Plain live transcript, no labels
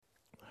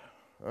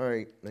All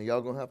right, now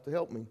y'all gonna have to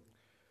help me.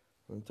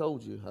 I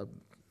told you I've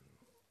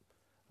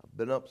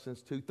been up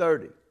since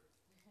 2:30.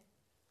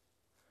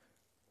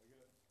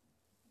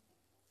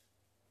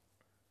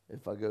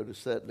 If I go to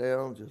sit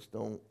down, just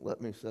don't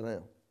let me sit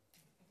down.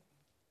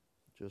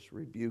 Just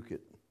rebuke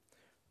it.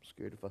 I'm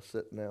scared if I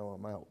sit now,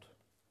 I'm out.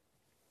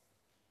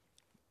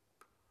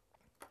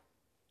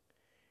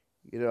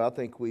 You know, I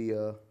think we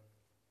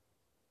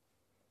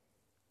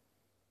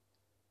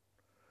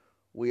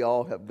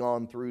all have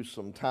gone through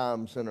some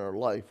times in our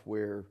life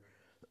where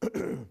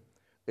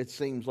it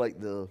seems like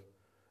the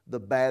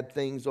bad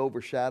things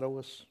overshadow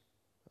us.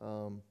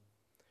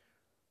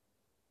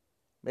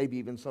 Maybe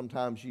even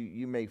sometimes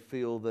you may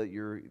feel that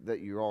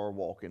you are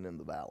walking in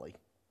the valley,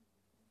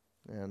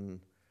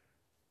 and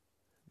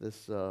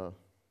this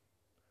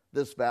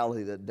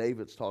valley that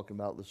David's talking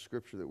about, the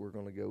scripture that we're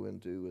going to go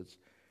into,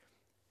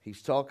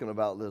 he's talking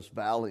about this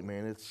valley,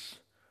 man. It's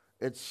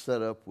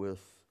set up with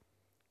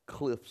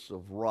cliffs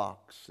of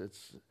rocks.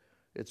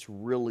 It's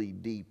really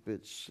deep.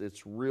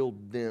 It's real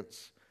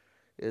dense.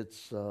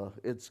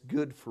 It's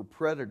good for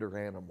predator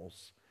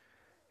animals.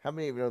 How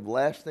many of you know the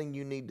last thing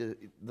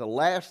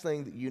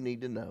that you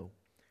need to know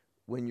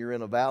when you're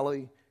in a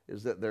valley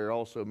is that there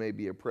also may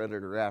be a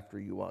predator after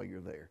you while you're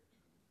there.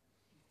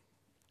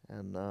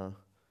 And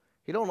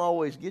he don't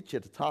always get you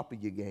at the top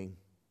of your game.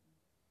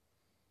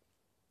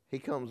 He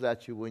comes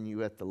at you when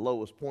you're at the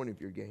lowest point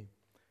of your game.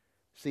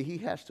 See, he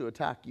has to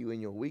attack you in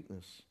your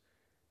weakness.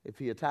 If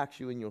he attacks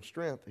you in your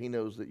strength, he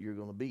knows that you're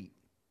going to beat.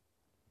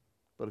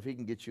 But if he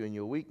can get you in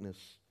your weakness,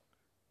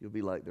 you'll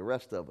be like the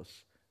rest of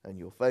us, and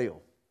you'll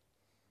fail.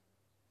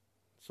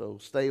 So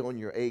stay on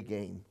your A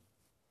game.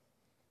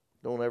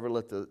 Don't ever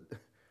let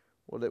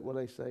what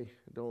they say.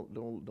 Don't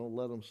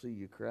let them see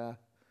you cry.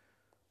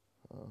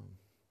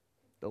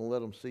 Don't let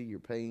them see your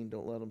pain.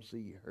 Don't let them see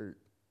you hurt.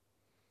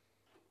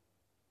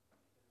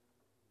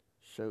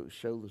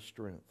 Show the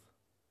strength.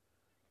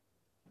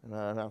 And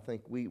I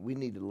think we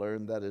need to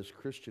learn that as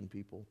Christian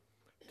people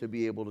to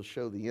be able to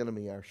show the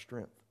enemy our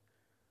strength.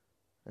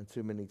 And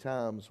too many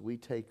times we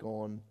take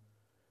on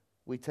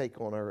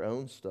our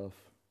own stuff,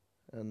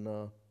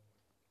 and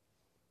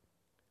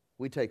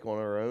we take on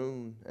our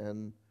own,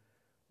 and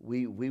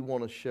we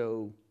want to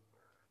show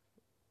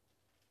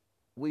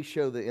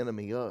the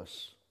enemy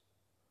us.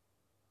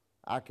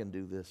 I can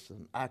do this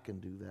and I can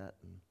do that,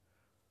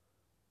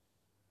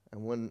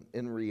 and when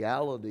in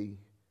reality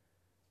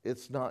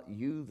it's not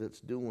you that's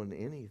doing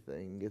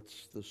anything.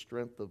 It's the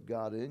strength of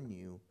God in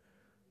you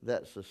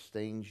that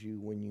sustains you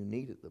when you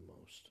need it the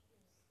most.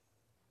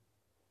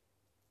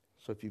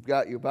 So if you've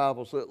got your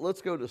Bible, so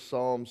let's go to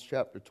Psalms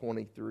chapter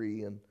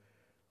 23. And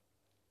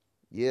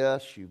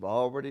yes, you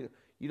probably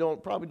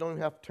don't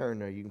even have to turn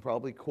there. You can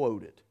probably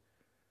quote it.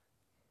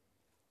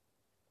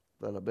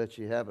 But I bet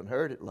you haven't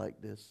heard it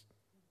like this.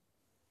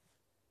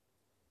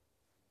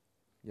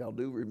 Y'all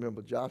do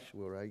remember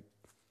Joshua, right?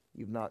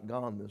 You've not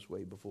gone this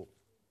way before.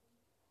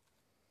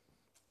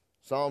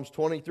 Psalms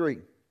 23.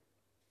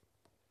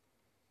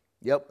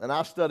 Yep, and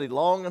I studied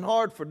long and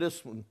hard for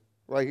this one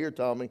right here,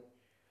 Tommy.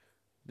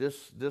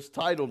 This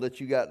title that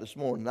you got this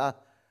morning, I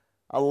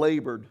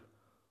labored.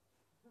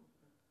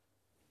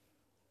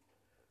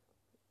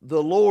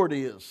 The Lord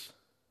is.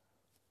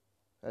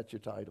 That's your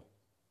title.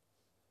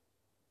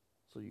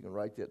 So you can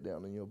write that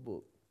down in your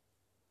book.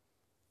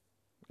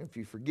 If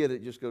you forget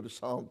it, just go to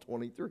Psalm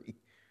 23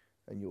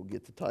 and you'll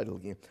get the title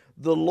again.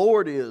 The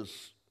Lord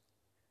is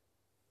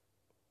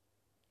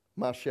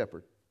my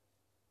shepherd.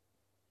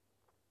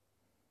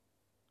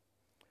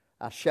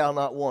 I shall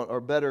not want,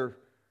 or better,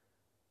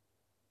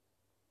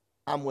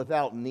 I'm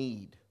without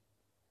need.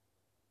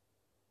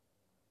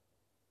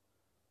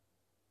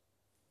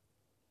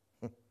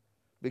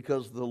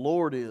 Because the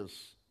Lord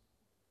is.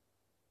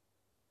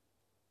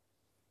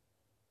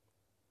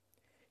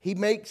 He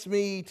makes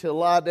me to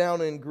lie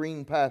down in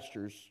green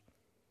pastures.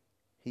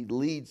 He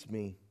leads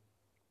me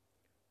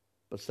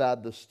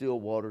beside the still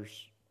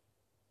waters.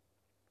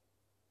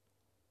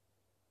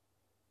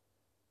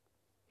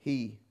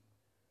 He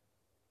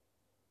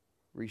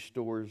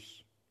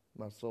restores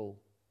my soul.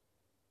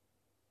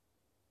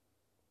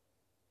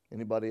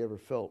 Anybody ever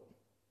felt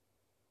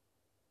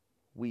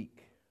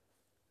weak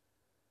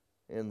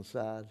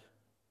inside,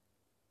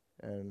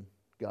 and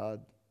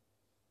God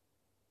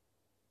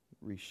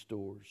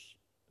restores?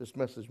 This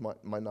message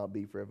might not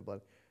be for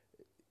everybody.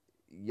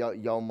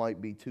 Y'all might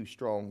be too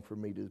strong for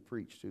me to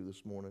preach to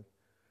this morning.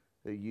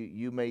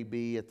 You may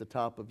be at the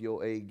top of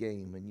your A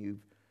game, and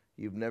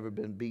you've never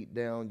been beat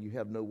down. You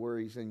have no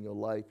worries in your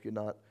life. You're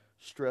not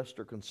stressed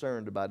or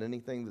concerned about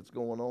anything that's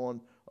going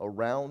on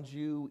around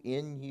you,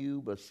 in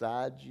you,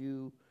 beside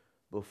you,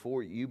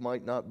 before you.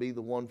 Might not be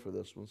the one for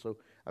this one. So,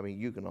 I mean,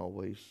 you can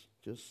always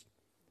just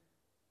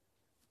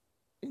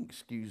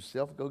excuse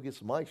yourself, go get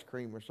some ice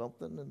cream or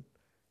something, and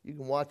you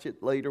can watch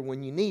it later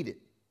when you need it.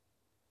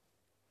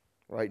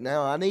 Right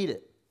now, I need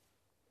it.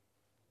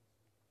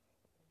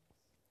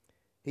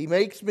 He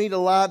makes me to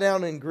lie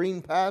down in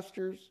green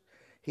pastures.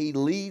 He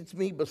leads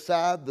me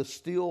beside the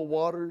still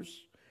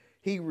waters.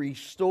 He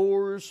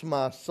restores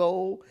my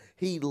soul.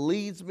 He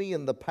leads me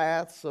in the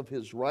paths of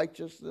His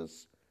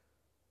righteousness.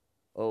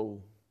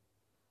 Oh,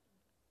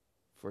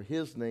 for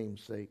His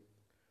name's sake,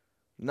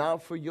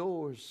 not for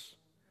yours.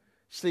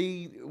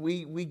 See,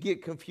 we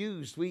get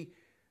confused.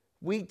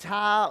 We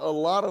tie a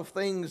lot of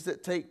things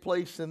that take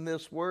place in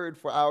this word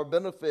for our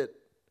benefit.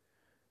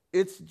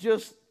 It's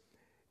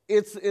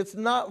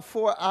not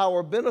for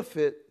our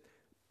benefit.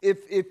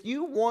 If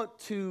you want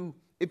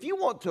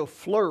to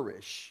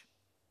flourish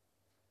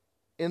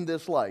in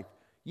this life,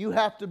 you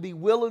have to be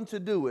willing to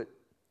do it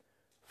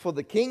for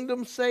the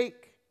kingdom's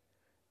sake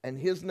and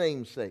His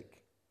name's sake.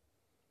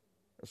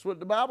 That's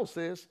what the Bible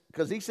says,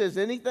 because He says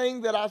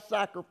anything that I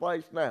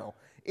sacrifice now,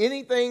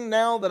 anything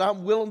now that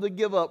I'm willing to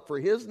give up for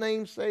His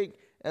name's sake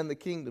and the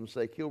kingdom's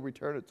sake, He'll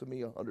return it to me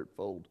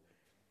 100-fold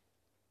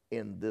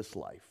in this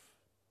life.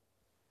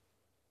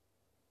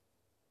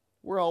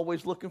 We're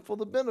always looking for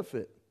the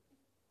benefit.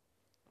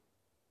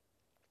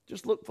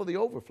 Just look for the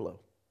overflow.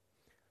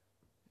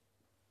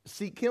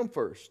 Seek Him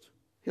first.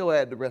 He'll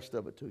add the rest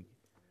of it to you.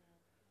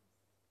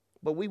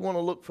 But we want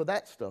to look for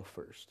that stuff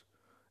first.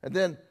 And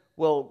then,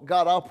 well,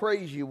 God, I'll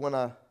praise you when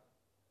I...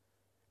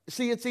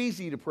 See, it's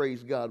easy to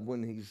praise God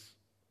when He's...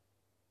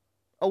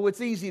 Oh,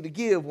 it's easy to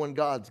give when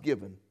God's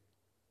given.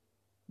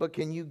 But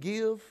can you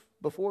give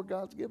before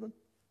God's given?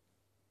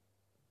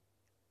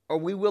 Are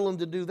we willing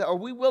to do that? Are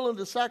we willing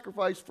to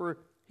sacrifice for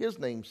His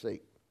name's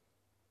sake?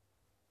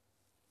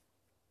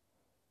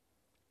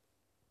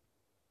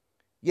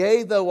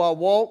 Yea, though I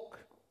walk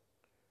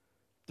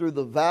through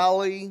the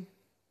valley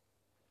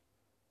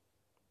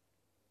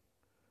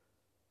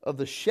of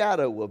the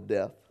shadow of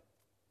death,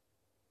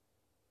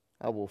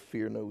 I will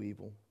fear no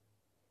evil.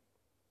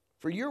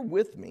 For you're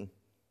with me.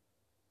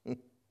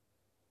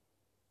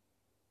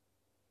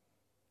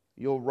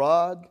 Your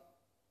rod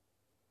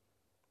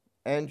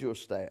and your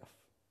staff,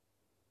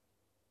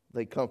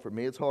 they comfort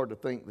me. It's hard to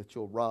think that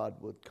your rod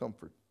would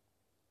comfort.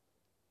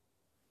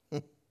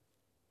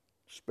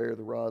 Spare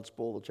the rod,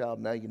 spoil the child.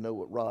 Now you know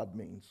what rod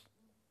means.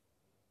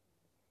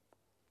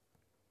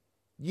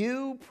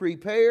 You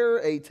prepare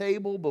a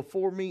table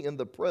before me in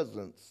the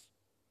presence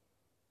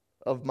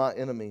of my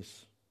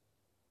enemies.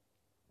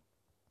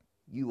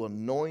 You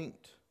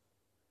anoint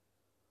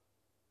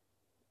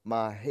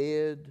my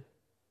head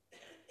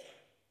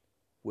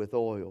with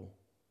oil.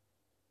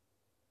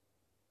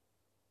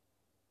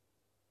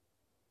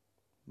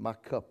 My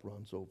cup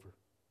runs over.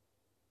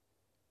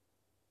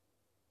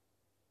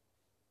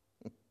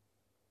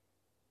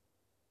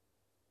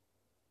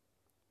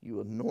 You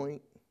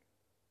anoint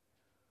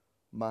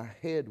my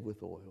head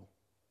with oil.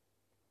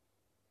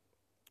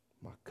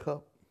 My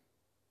cup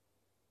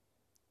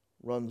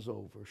runs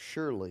over.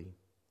 Surely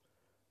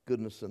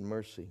goodness and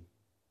mercy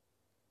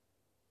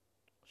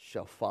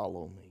shall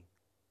follow me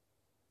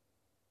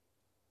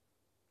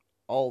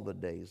all the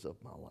days of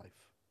my life.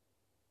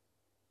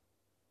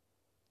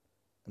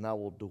 And I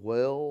will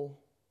dwell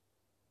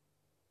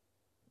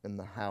in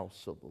the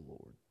house of the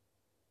Lord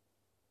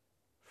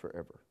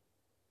forever.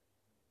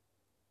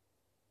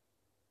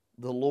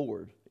 The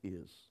Lord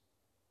is.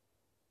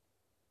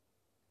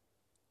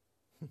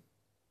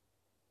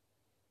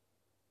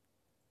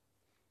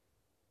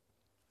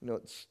 You know,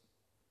 it's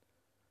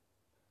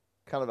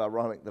kind of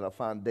ironic that I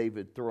find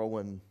David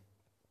throwing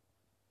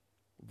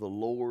the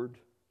Lord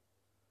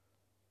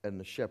and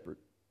the shepherd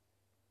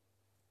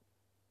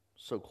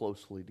so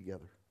closely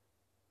together.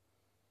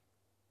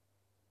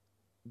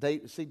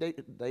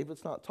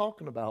 David's not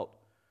talking about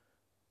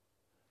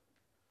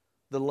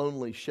the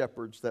lonely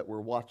shepherds that were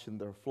watching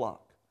their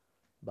flock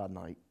by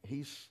night.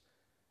 He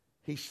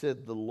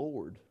said the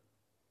Lord.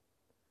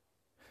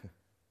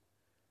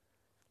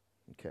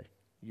 Okay,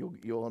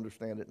 you'll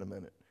understand it in a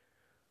minute.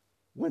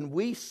 When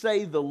we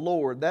say the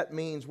Lord, that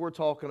means we're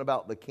talking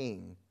about the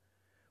King.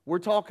 We're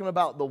talking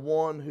about the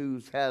one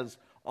who has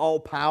all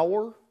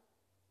power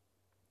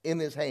in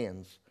His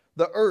hands.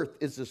 The earth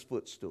is His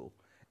footstool.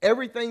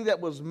 Everything that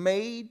was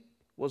made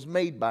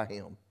by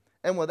Him.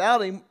 And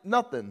without Him,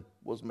 nothing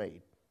was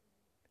made.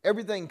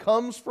 Everything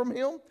comes from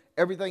Him.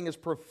 Everything is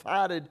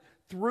provided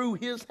through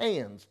His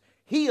hands.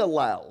 He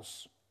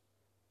allows.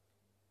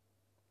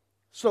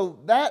 So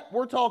that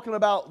we're talking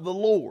about the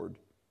Lord,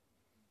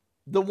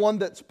 the one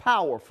that's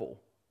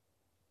powerful,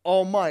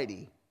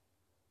 almighty,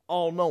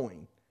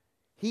 all-knowing.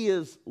 He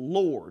is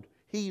Lord.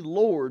 He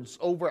lords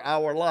over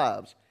our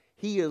lives.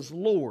 He is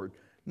Lord.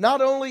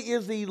 Not only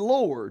is He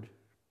Lord,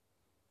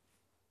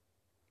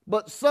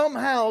 but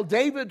somehow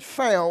David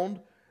found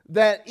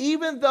that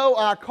even though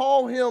I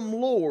call Him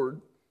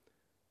Lord,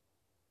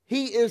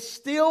 He is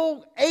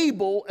still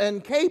able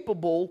and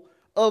capable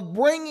of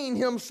bringing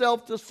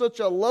Himself to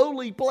such a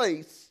lowly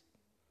place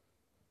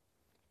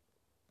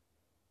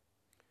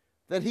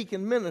that He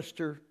can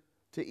minister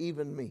to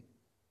even me.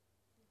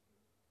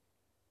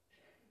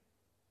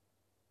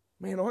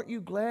 Man, aren't you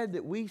glad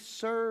that we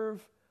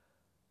serve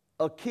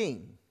a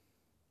King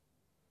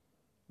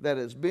that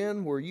has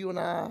been where you and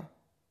I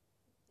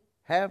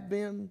have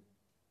been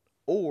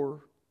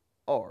or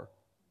are?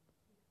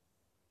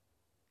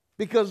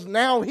 Because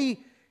now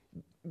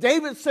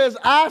David says,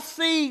 I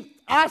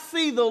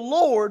see the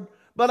Lord,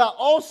 but I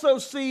also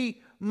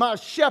see my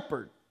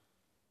shepherd.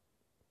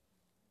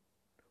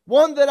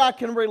 One that I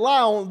can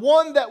rely on,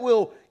 one that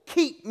will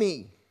keep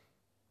me.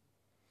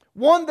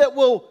 One that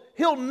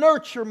he'll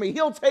nurture me,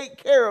 he'll take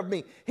care of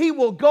me, he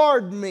will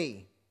guard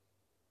me.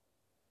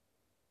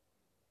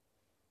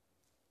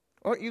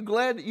 Aren't you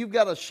glad that you've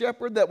got a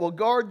shepherd that will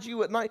guard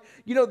you at night?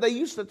 You know, they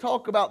used to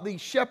talk about these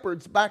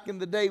shepherds back in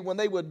the day when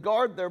they would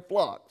guard their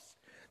flocks.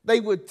 They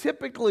would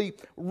typically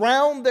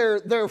round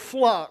their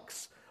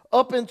flocks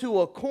up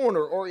into a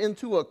corner or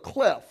into a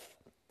cleft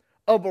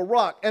of a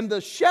rock. And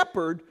the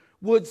shepherd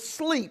would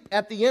sleep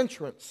at the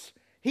entrance.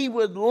 He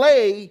would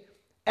lay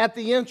at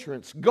the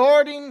entrance,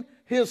 guarding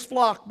his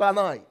flock by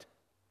night.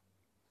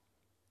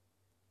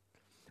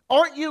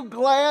 Aren't you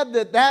glad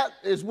that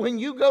is when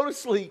you go to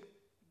sleep?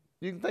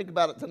 You can think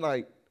about it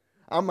tonight.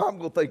 I'm going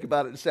to think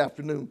about it this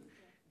afternoon.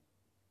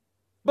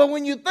 But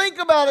when you think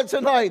about it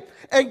tonight,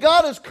 and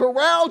God has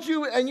corralled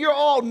you, and you're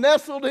all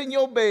nestled in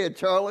your bed,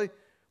 Charlie,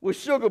 with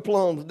sugar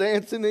plums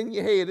dancing in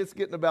your head, it's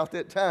getting about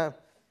that time.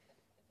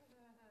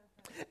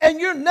 And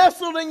you're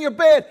nestled in your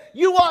bed,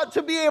 you ought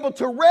to be able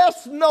to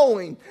rest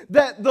knowing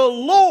that the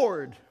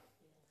Lord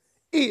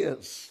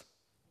is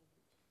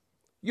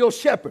your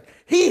shepherd.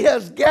 He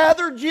has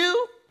gathered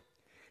you,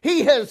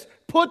 he has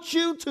put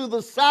you to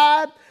the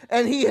side,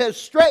 and he has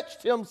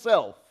stretched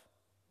himself.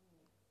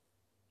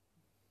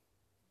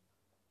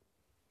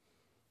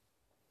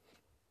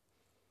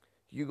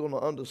 You're going to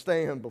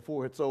understand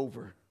before it's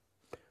over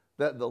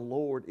that the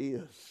Lord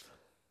is.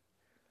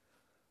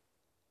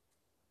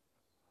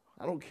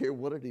 I don't care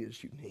what it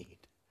is you need.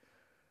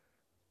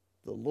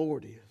 The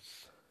Lord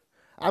is.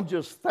 I'm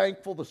just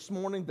thankful this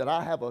morning that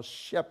I have a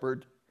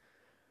shepherd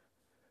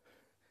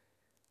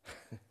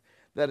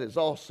that is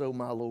also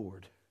my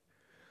Lord.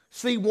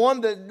 See,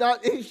 one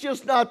that he's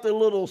just not the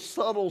little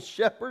subtle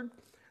shepherd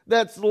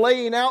that's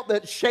laying out,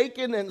 that's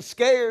shaken and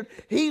scared.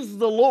 He's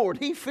the Lord.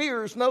 He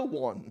fears no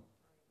one.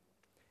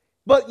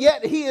 But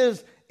yet he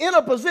is in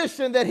a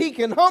position that he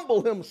can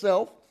humble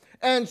himself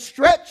and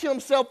stretch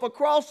himself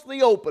across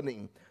the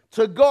opening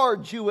to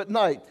guard you at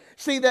night.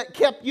 See, that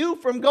kept you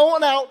from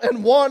going out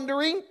and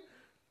wandering.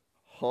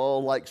 Oh,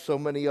 like so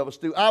many of us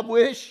do. I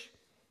wish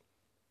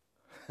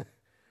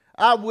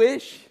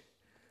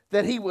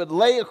that he would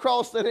lay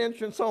across that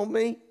entrance on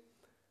me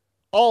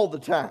all the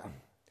time.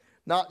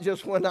 Not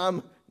just when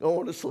I'm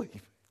going to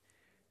sleep.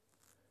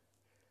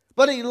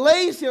 But he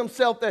lays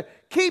himself there,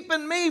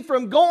 keeping me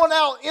from going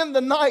out in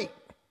the night.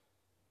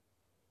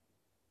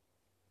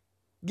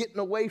 Getting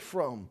away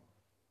from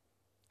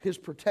his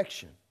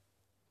protection.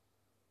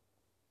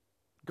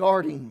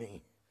 Guarding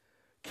me.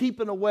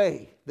 Keeping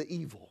away the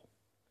evil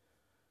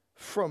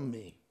from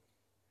me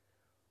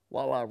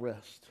while I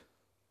rest.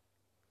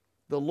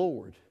 The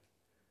Lord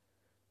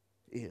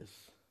is.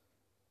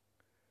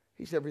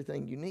 He's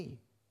everything you need.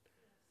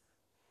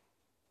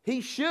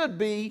 He should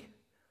be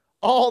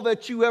all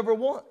that you ever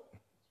want.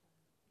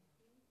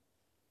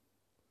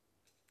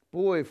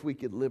 Boy, if we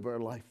could live our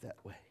life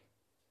that way.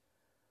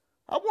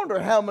 I wonder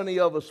how many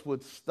of us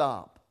would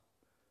stop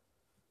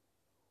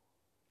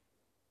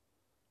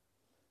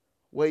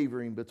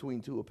wavering between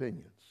two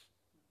opinions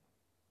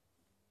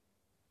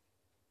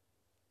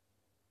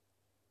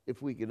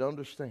if we could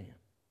understand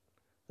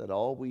that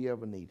all we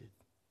ever needed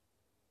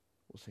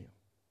was him.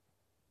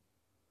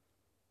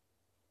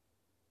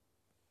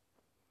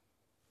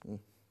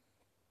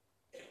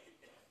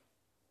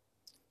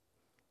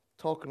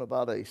 Talking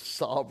about a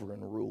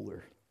sovereign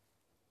ruler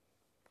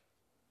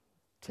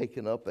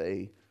taking up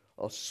a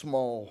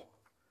small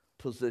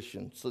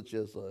position such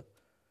as a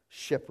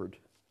shepherd.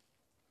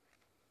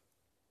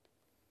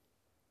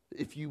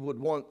 If you would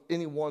want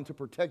anyone to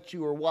protect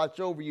you or watch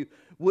over you,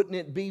 wouldn't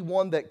it be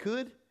one that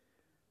could?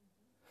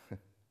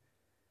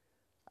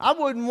 I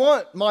wouldn't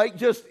want, Mike,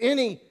 just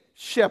any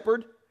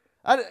shepherd.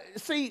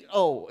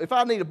 If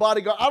I need a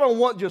bodyguard, I don't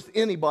want just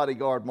any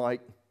bodyguard,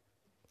 Mike.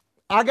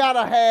 I got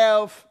to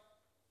have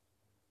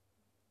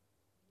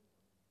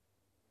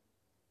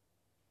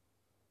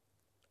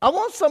I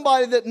want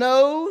somebody that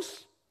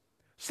knows,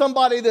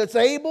 somebody that's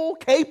able,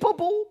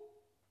 capable.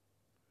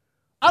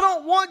 I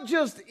don't want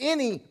just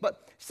any,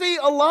 but see,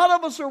 a lot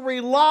of us are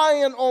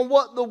relying on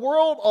what the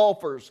world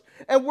offers.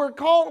 And we're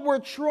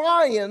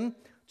trying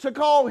to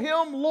call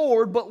him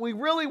Lord, but we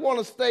really want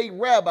to stay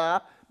Rabbi,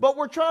 but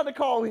we're trying to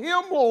call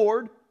him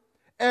Lord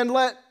and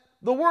let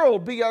the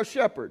world be our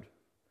shepherd.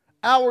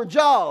 Our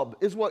job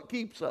is what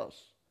keeps us.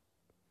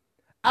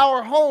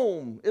 Our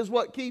home is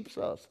what keeps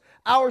us.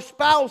 Our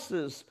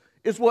spouses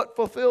is what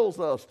fulfills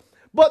us.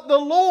 But the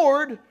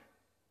Lord,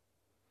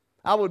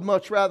 I would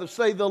much rather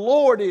say the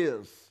Lord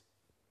is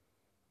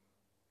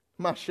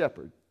my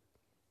shepherd.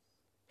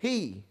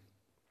 He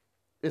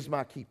is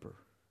my keeper.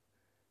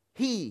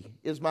 He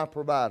is my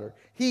provider.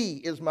 He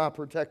is my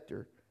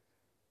protector.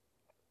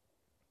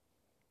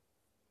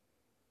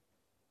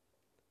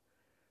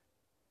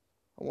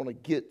 I want to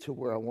get to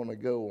where I want to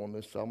go on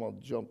this, so I'm going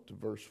to jump to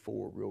verse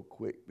 4 real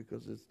quick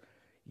because it's,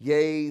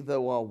 yea,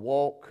 though I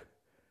walk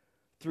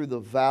through the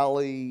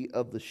valley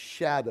of the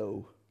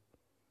shadow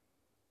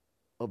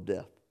of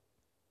death.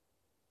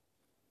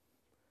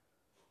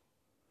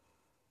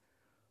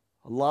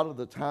 A lot of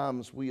the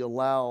times we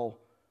allow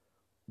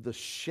the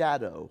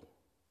shadow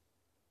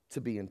to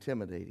be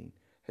intimidating.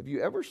 Have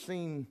you ever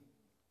seen,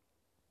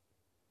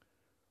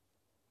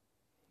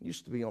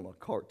 used to be on a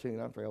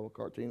cartoon, I forget what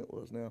cartoon it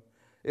was now.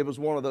 It was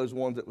one of those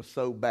ones that was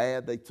so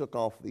bad they took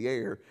off the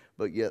air,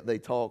 but yet they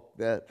talk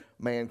that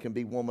man can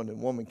be woman and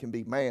woman can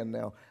be man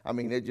now. I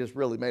mean, it just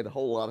really made a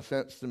whole lot of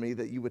sense to me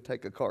that you would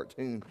take a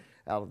cartoon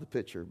out of the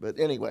picture. But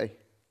anyway,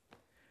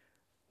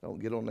 don't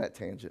get on that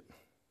tangent.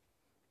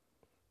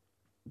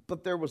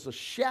 But there was a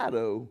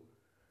shadow.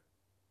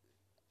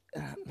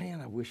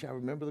 Man, I wish I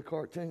remember the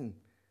cartoon.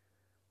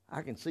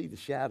 I can see the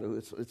shadow.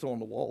 It's on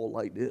the wall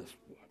like this.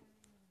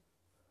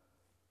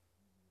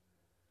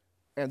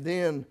 And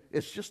then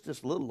it's just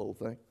this little old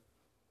thing.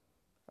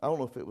 I don't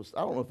know if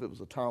it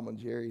was a Tom and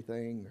Jerry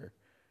thing, or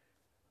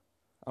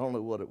I don't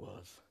know what it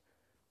was.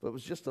 But it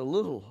was just a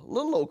little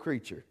old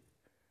creature.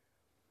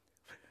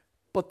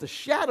 But the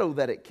shadow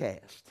that it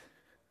cast,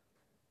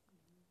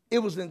 it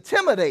was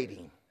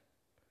intimidating.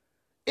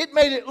 It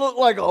made it look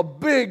like a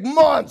big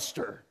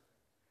monster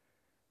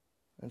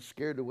and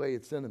scared away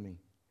its enemy.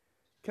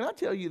 Can I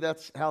tell you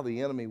that's how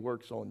the enemy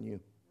works on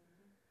you?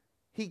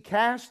 He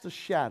casts a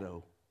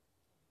shadow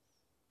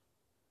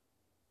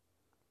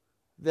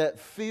that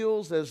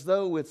feels as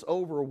though it's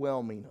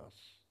overwhelming us.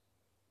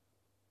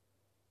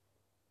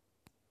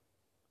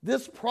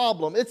 This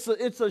problem, it's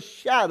a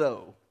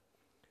shadow.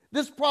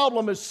 This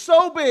problem is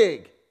so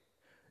big.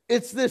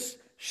 It's this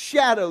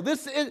shadow.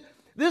 This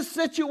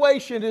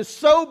situation is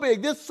so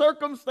big. This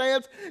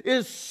circumstance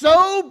is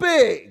so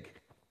big.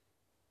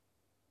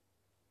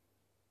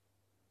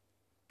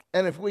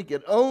 And if we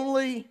could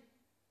only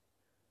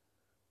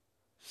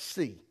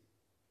see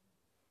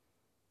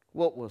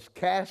what was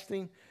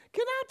casting.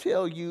 Can I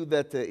tell you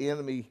that the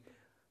enemy,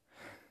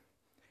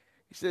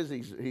 he says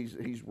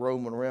he's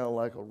roaming around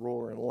like a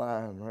roaring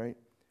lion, right?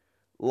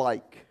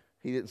 Like,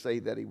 he didn't say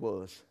that he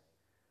was.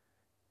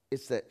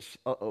 It's that,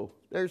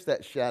 there's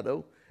that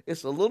shadow.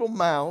 It's a little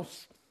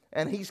mouse,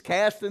 and he's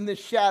casting this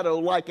shadow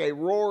like a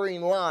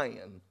roaring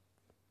lion.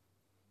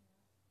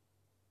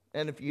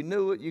 And if you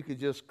knew it, you could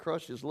just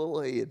crush his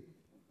little head.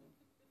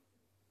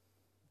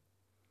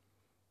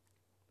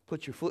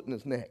 Put your foot in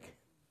his neck.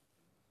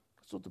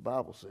 That's what the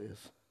Bible says.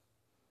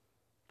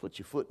 Put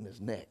your foot in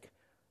his neck.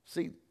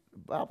 See, the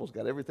Bible's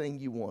got everything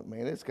you want,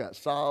 man. It's got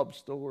sob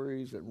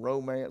stories and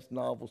romance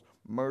novels,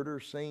 murder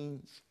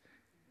scenes.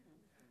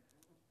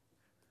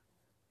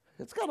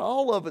 It's got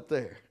all of it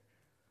there.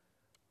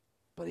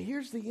 But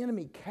here's the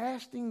enemy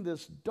casting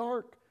this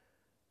dark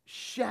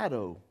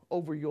shadow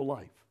over your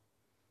life.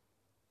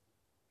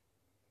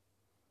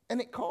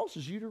 And it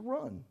causes you to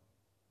run.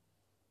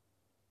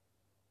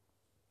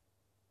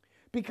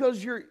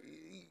 Because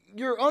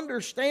your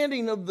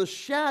understanding of the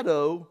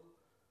shadow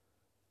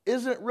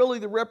isn't really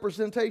the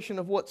representation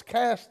of what's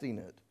casting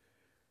it.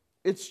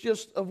 It's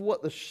just of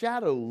what the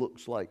shadow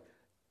looks like.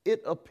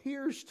 It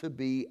appears to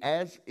be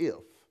as if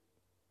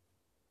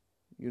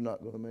you're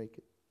not going to make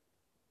it.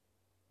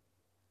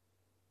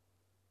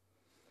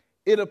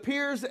 It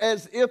appears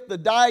as if the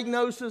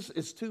diagnosis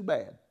is too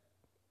bad.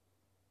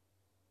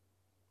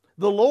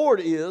 The Lord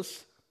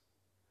is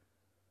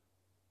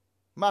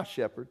my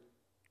shepherd.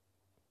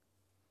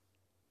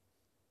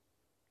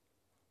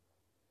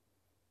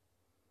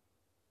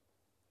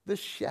 This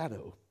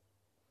shadow,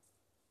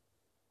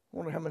 I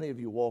wonder how many of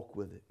you walk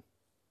with it.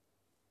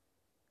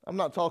 I'm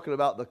not talking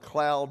about the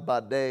cloud by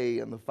day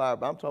and the fire,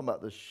 but I'm talking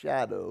about the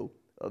shadow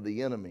of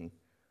the enemy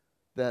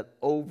that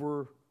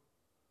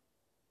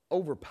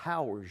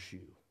overpowers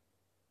you,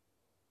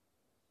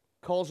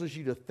 causes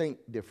you to think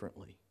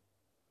differently,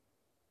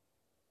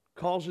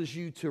 causes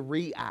you to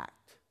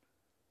react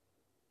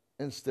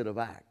instead of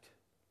act,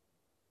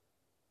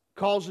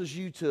 causes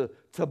you to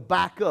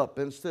back up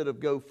instead of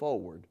go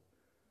forward,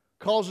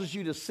 causes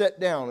you to sit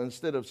down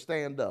instead of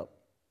stand up.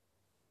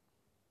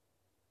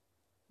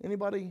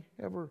 Anybody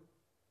ever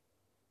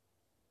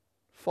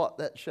fought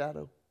that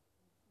shadow?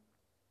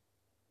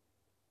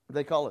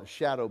 They call it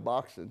shadow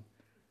boxing.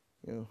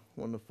 You know,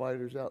 when the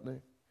fighter's out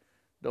there.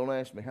 Don't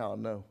ask me how I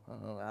know.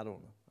 I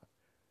don't know.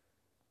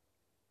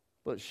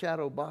 But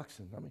shadow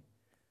boxing, I mean,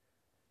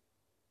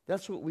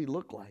 that's what we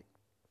look like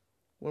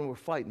when we're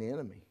fighting the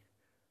enemy.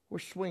 We're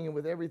swinging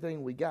with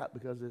everything we got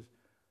because it's,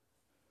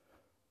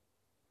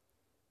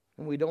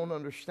 and we don't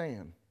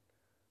understand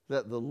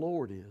that the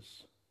Lord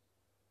is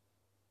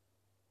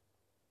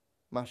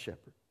my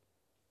shepherd.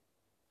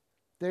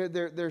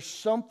 There's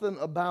something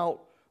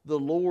about the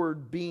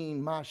Lord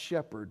being my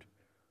shepherd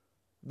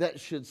that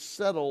should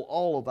settle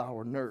all of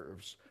our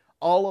nerves,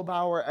 all of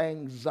our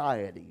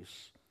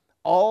anxieties,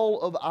 all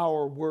of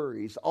our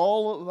worries,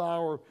 all of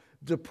our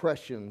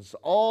depressions,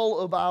 all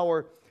of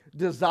our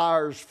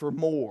desires for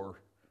more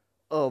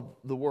of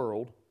the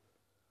world.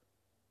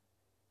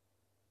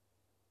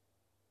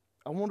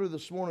 I wonder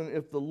this morning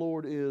if the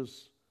Lord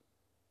is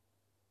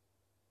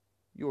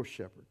your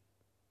shepherd.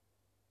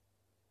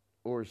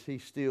 Or is he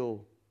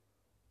still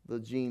the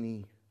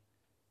genie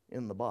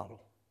in the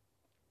bottle?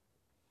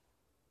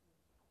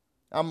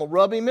 I'm going to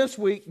rub him this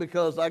week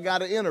because I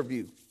got an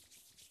interview.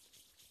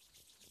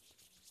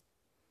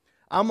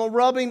 I'm going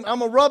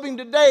to rub him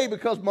today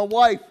because my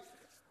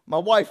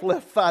wife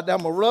left fight. I'm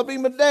going to rub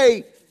him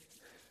today.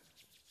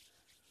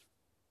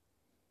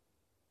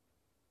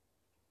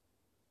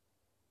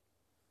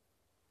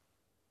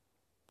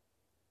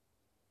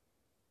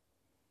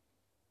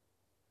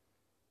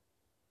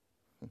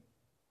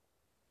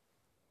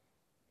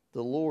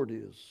 The Lord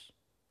is.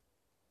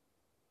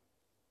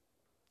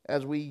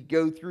 As we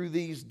go through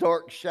these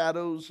dark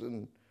shadows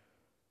and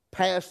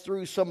pass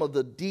through some of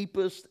the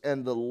deepest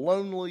and the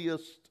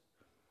loneliest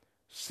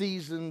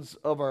seasons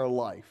of our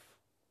life,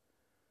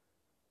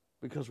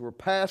 because we're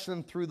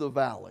passing through the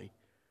valley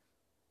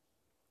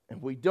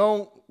and we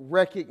don't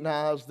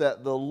recognize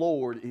that the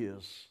Lord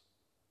is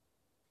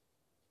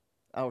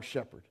our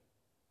shepherd,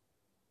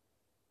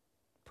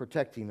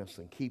 protecting us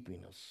and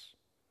keeping us.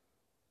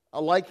 I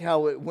like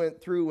how it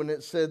went through and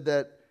it said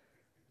that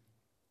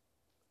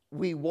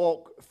we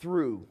walk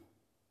through.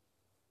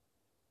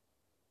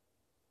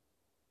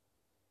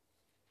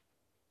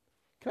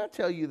 Can I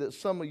tell you that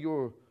some of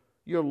your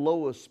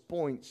lowest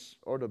points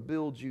are to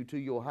build you to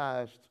your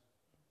highest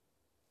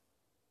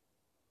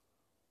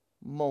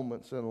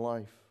moments in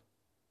life?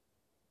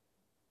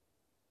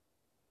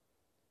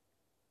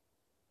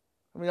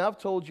 I mean, I've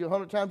told you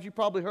 100 times, you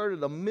probably heard it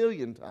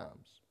 1,000,000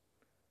 times.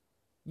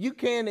 You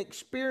can't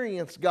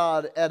experience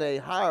God at a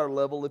higher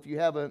level if you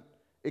haven't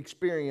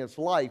experienced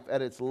life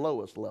at its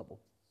lowest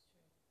level.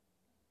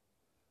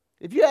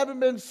 If you haven't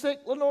been sick,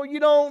 Lenore,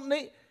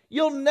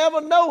 you'll never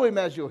know Him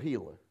as your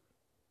healer.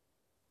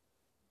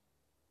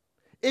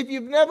 If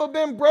you've never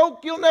been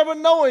broke, you'll never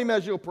know Him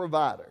as your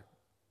provider.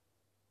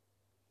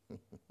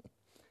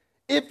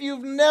 If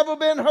you've never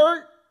been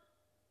hurt,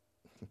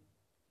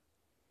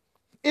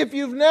 if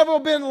you've never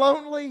been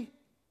lonely,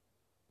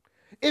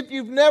 if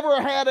you've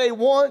never had a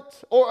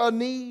want or a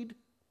need,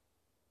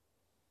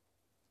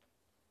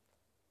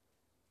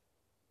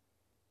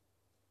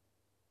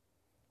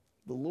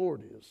 the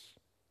Lord is.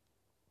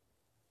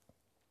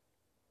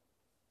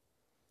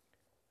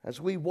 As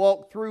we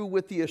walk through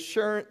with the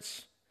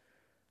assurance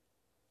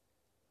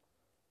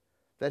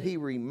that He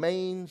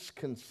remains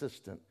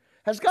consistent.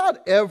 Has God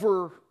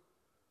ever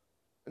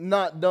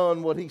not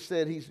done what He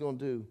said He's going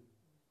to do?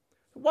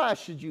 Why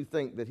should you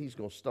think that He's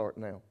going to start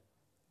now?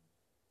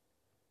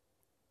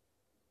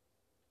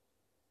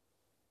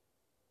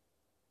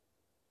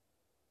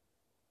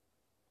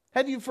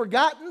 Have you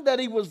forgotten that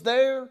He was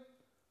there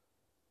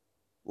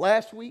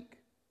last week?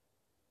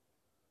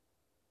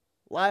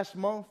 Last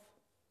month?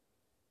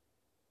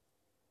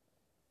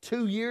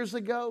 2 years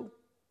ago?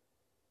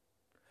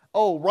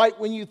 Oh, right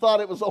when you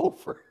thought it was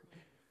over.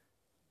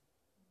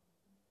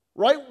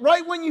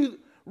 Right when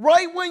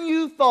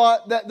you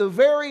thought that the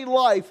very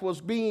life was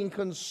being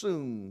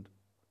consumed.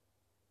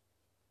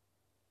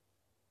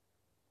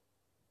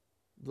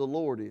 The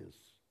Lord is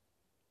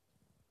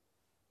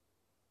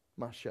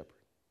my shepherd.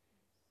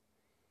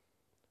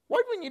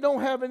 Right when you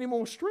don't have any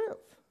more strength.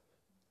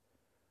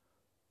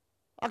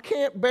 I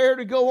can't bear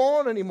to go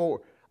on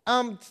anymore.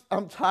 I'm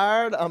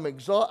tired. I'm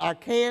exhausted. I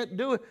can't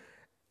do it.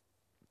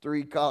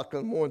 3 o'clock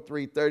in the morning,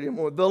 3:30 in the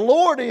morning. The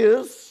Lord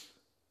is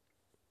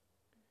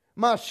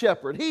my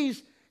shepherd.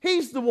 He's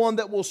the one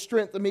that will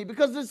strengthen me,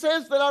 because it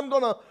says that I'm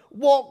going to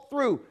walk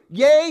through.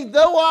 Yea,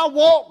 though I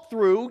walk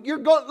through,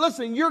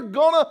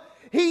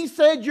 He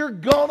said you're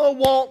going to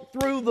walk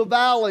through the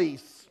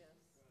valleys.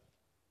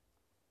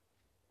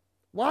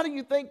 Why do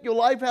you think your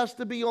life has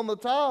to be on the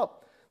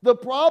top? The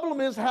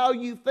problem is how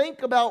you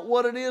think about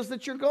what it is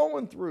that you're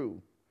going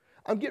through.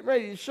 I'm getting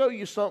ready to show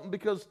you something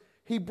because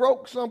He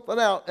broke something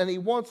out and He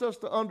wants us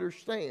to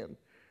understand.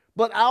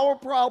 But our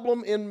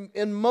problem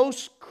in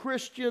most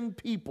Christian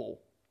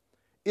people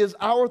is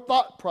our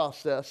thought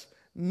process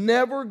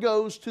never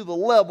goes to the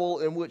level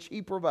in which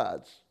He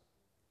provides.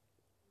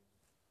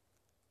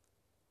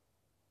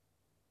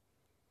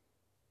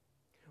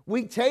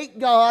 We take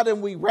God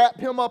and we wrap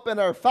Him up in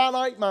our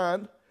finite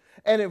mind,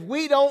 and if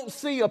we don't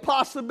see a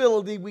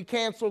possibility, we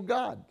cancel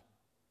God.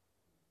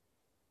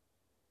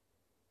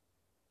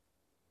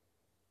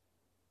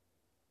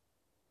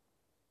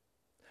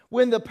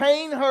 When the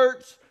pain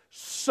hurts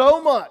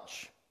so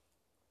much,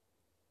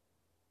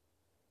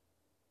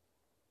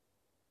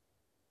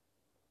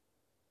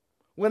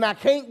 when I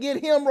can't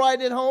get him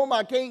right at home,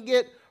 I can't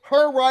get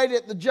her right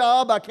at the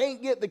job, I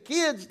can't get the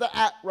kids to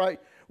act right.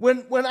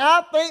 When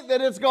I think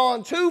that it's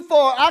gone too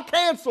far, I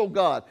cancel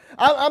God.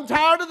 I'm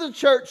tired of the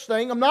church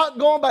thing. I'm not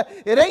going back.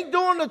 It ain't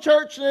doing the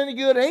church any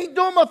good. It ain't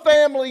doing my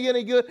family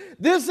any good.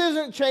 This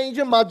isn't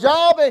changing my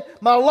job,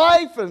 my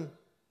life, and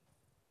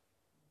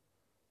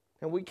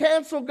we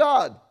cancel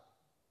God.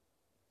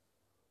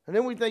 And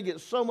then we think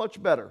it's so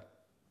much better.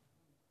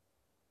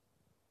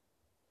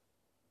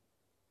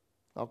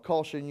 I'll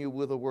caution you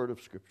with a word of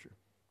Scripture.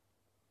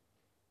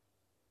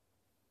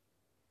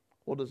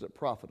 What does it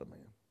profit a man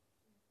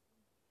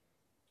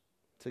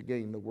to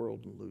gain the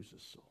world and lose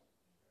his soul?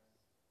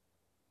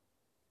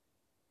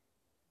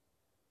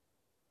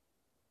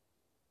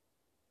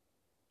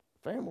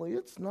 Family,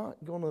 it's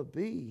not going to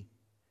be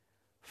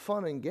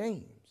fun and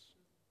games.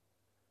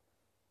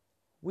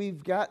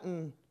 We've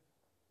gotten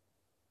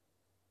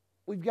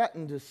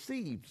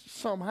deceived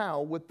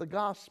somehow with the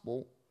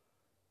gospel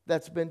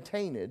that's been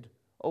tainted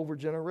over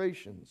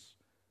generations.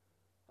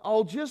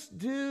 Oh, just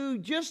do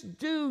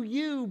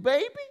you,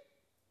 baby.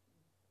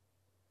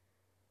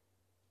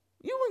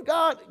 You and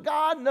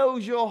God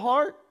knows your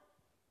heart.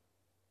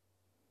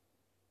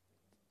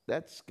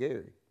 That's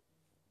scary.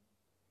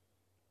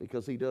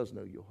 Because He does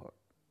know your heart.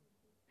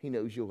 He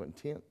knows your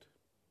intent.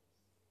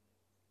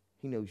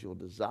 He knows your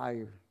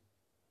desire.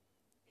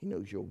 He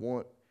knows your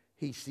want.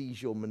 He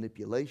sees your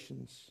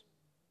manipulations.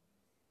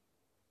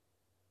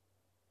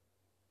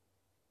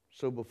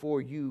 So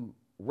before you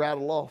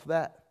rattle off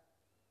that,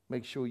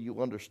 make sure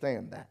you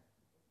understand that.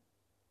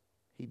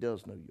 He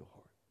does know your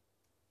heart.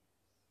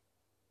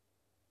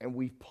 And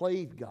we've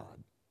played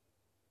God.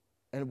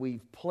 And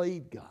we've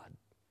played God.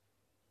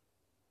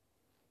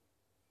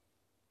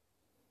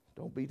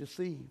 Don't be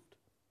deceived.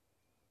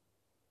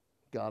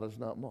 God is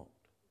not mocked.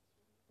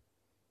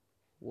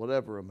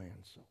 Whatever a man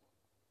soweth,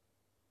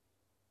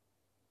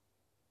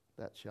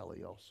 that shall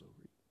he also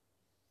reap.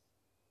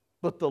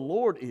 But the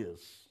Lord is.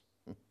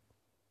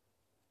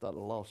 Thought I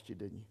lost you,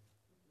 didn't you?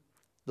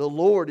 The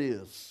Lord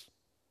is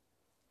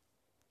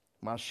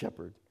my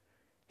shepherd.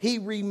 He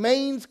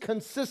remains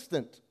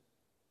consistent.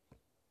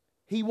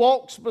 He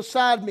walks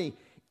beside me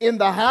in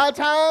the high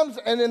times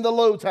and in the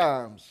low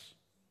times.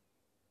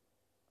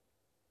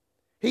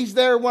 He's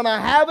there when I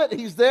have it.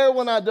 He's there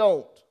when I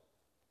don't.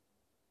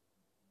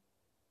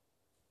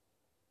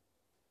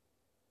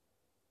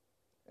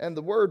 And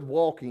the word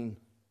walking,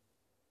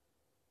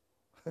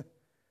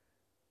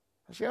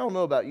 see, I don't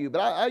know about you, but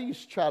I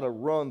used to try to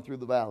run through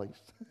the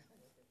valleys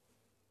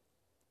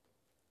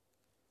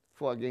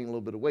before I gained a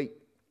little bit of weight.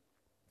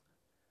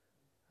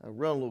 I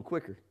run a little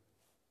quicker.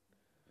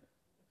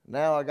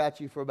 Now I got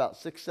you for about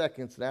 6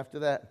 seconds, and after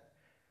that,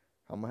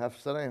 I'm going to have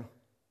to sit down.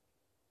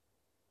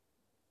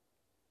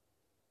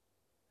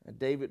 And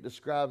David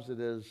describes it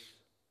as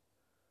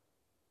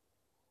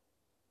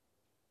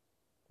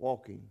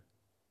walking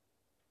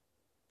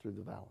through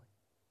the valley,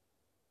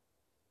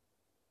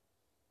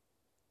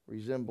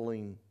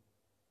 resembling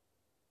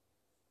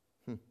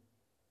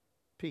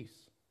peace,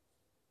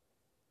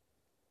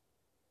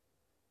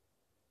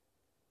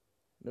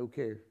 no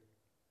care.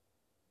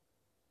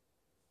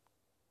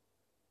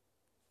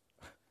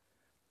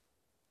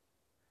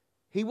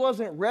 He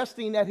wasn't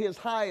resting at his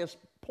highest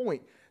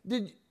point.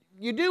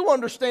 You do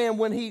understand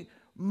when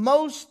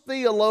most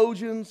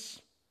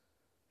theologians,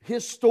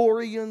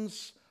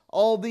 historians,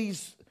 all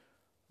these,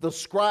 the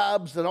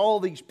scribes and all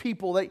these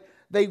people,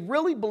 they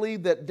really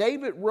believe that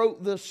David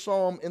wrote this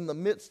psalm in the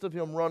midst of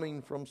him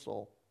running from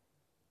Saul.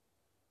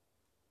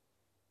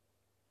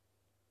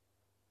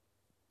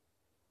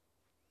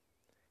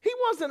 He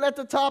wasn't at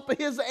the top of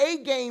his A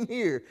game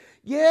here.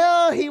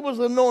 Yeah, he was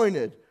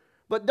anointed.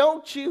 But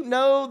don't you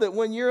know that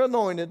when you're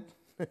anointed,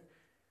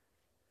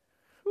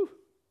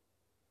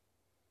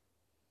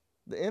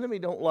 the enemy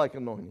don't like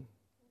anointing.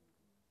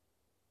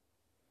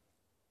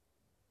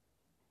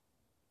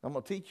 I'm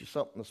going to teach you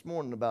something this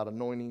morning about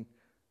anointing.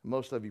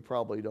 Most of you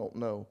probably don't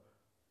know.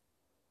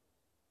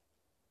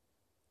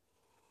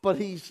 But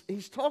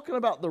he's talking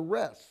about the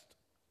rest.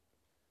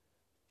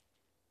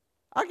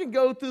 I can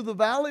go through the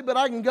valley, but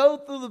I can go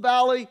through the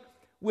valley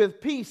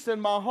with peace in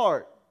my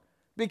heart.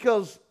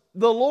 Because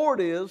the Lord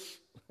is.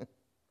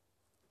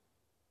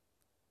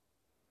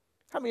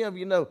 How many of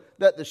you know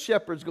that the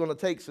shepherd's going to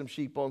take some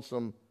sheep on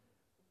some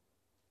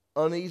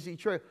uneasy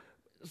trail?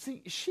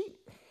 See, sheep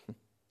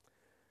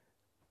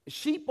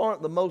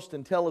aren't the most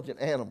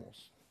intelligent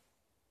animals.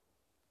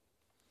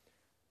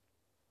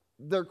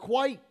 They're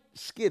quite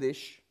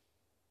skittish,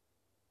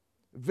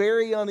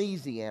 very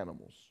uneasy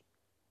animals.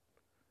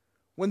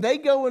 When they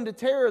go into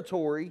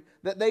territory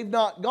that they've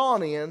not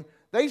gone in,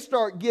 they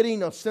start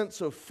getting a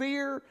sense of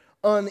fear,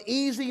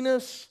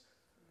 uneasiness.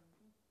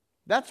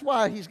 That's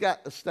why he's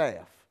got the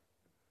staff.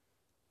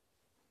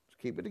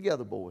 Let's keep it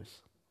together, boys.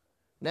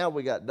 Now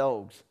we got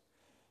dogs.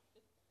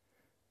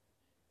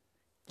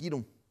 Get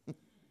them.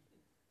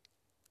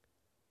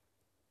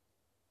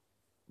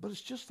 But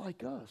it's just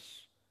like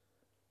us.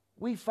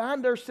 We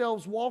find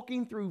ourselves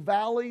walking through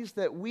valleys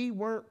that we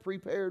weren't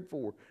prepared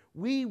for.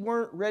 We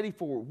weren't ready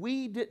for.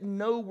 We didn't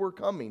know were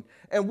coming.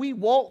 And we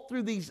walk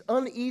through these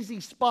uneasy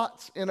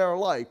spots in our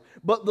life.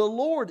 But the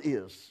Lord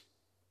is.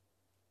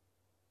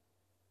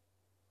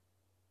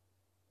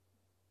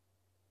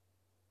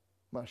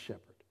 My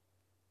shepherd.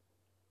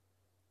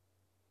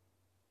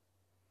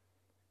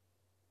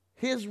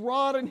 His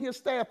rod and his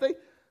staff,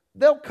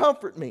 they'll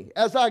comfort me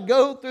as I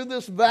go through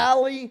this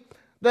valley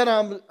that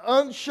I'm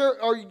unsure.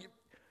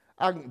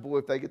 Boy,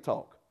 if they could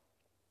talk.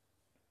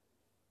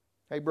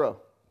 Hey, bro,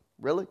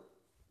 really?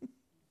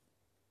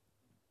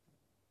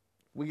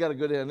 We got to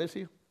go down this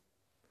hill?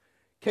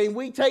 Can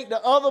we take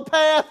the other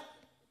path?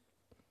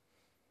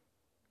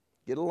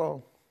 Get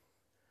along.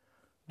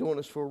 Doing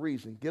this for a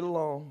reason. Get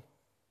along.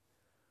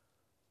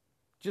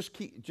 Just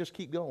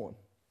keep going.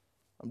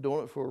 I'm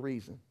doing it for a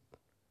reason.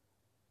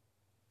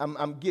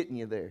 I'm getting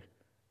you there.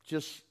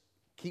 Just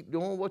keep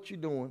doing what you're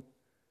doing.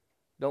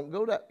 Don't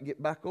go that.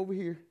 Get back over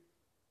here.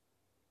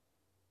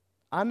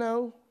 I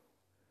know.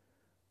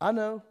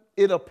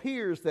 It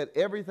appears that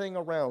everything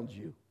around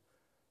you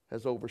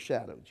has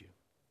overshadowed you.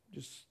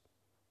 Just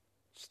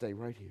stay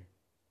right here.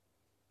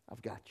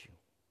 I've got you.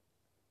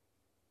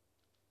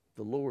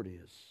 The Lord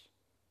is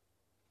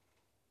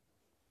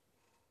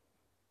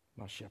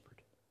my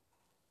shepherd.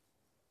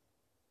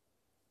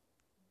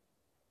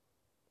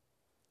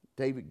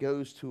 David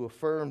goes to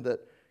affirm that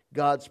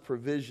God's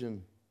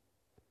provision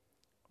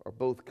are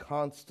both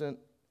constant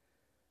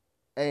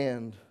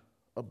and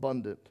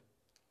abundant.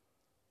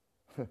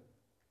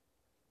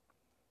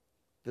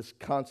 This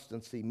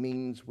constancy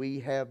means we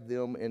have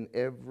them in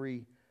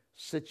every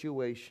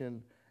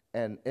situation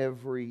and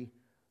every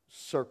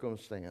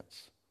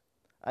circumstance.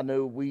 I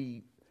know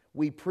we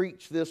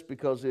preach this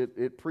because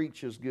it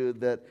preaches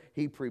good, that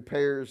He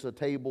prepares a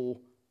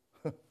table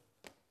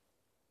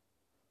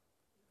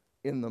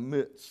in the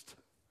midst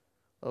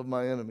of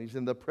my enemies,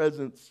 in the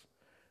presence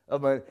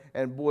of my,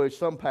 and boy,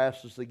 some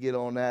pastors that get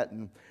on that,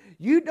 and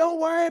you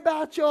don't worry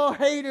about your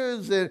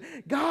haters, and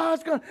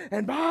God's going to,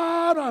 and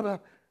blah, blah, blah,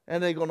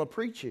 and they're going to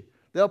preach you.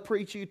 They'll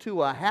preach you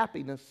to a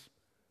happiness,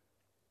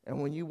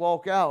 and when you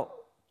walk out,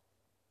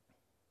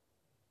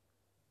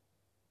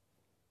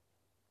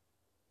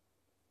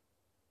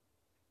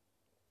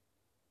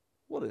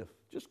 what if?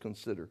 Just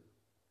consider.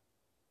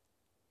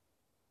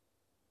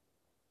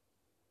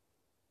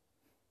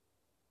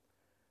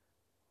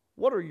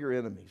 What are your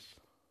enemies?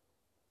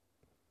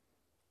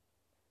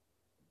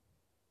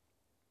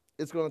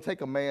 It's going to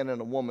take a man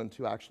and a woman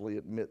to actually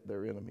admit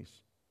they're enemies.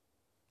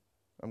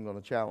 I'm going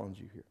to challenge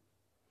you here.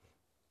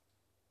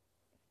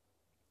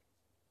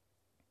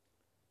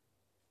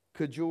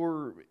 Could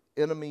your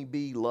enemy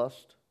be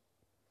lust?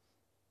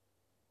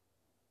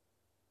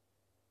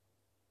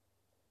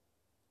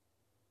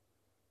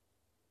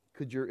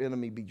 Could your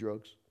enemy be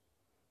drugs?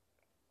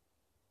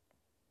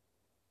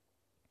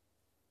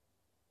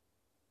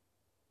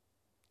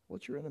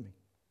 What's your enemy?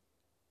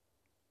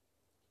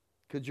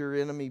 Could your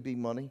enemy be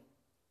money?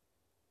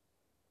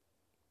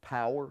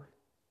 Power?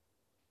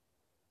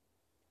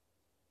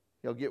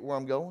 Y'all get where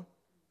I'm going?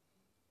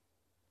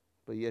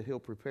 But yet He'll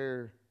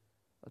prepare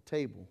a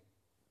table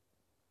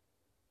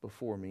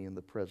before me in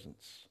the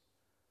presence.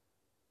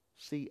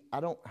 See, I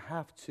don't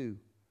have to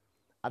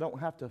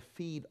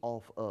feed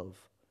off of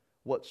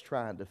what's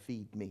trying to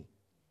feed me.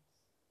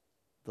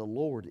 The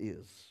Lord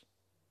is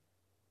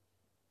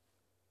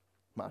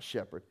my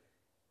shepherd.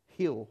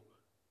 He'll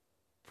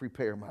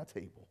prepare my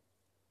table.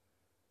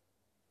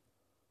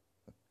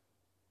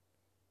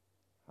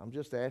 I'm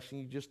just asking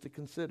you just to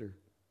consider.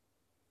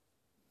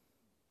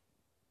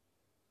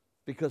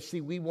 Because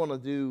see, we want to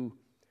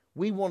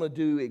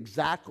do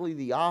exactly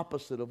the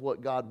opposite of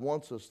what God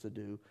wants us to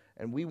do,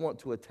 and we want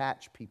to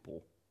attach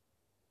people.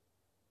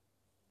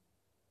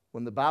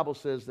 When the Bible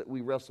says that we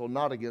wrestle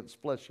not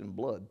against flesh and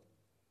blood.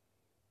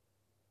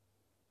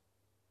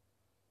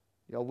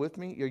 Y'all with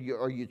me?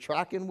 Are you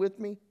tracking with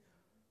me?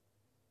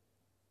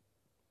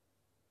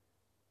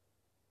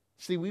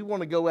 See, we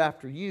want to go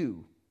after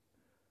you.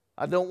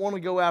 I don't want to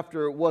go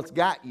after what's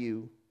got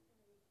you.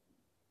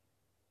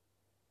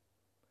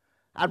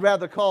 I'd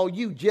rather call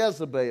you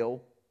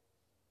Jezebel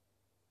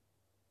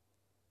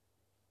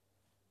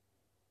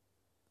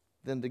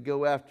than to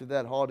go after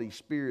that haughty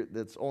spirit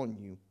that's on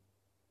you.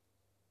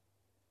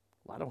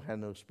 Well, I don't have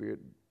no spirit.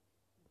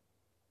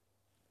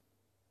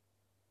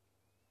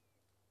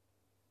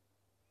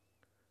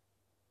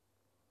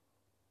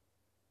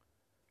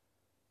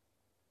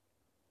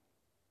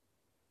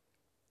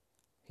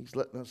 He's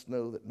letting us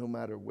know that no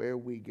matter where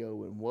we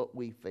go and what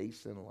we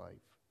face in life,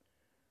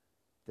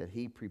 that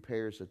He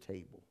prepares a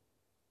table.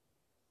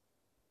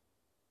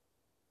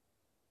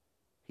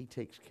 He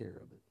takes care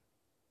of it.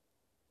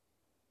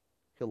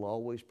 He'll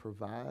always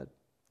provide,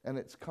 and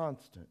it's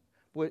constant.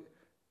 Boy,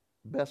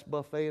 best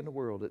buffet in the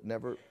world.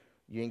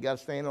 You ain't got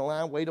to stand in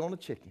line, wait on a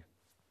chicken.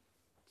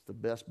 It's the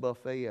best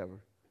buffet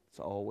ever. It's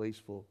always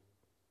full.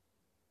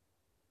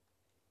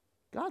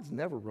 God's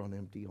never run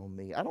empty on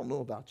me. I don't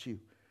know about you,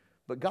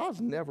 but God's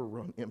never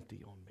run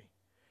empty on me.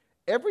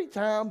 Every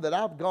time that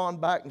I've gone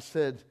back and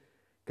said,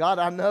 God,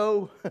 I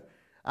know,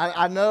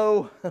 I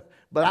know,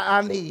 but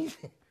I need.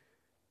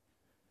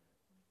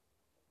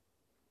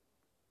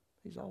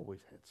 He's always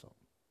had something.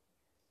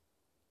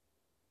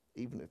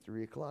 Even at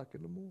 3 o'clock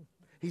in the morning.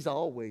 He's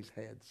always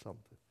had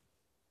something.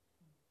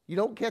 You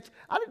don't catch,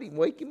 I didn't even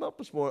wake him up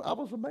this morning. I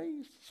was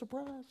amazed,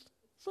 surprised.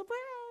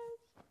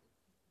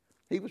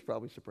 He was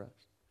probably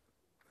surprised.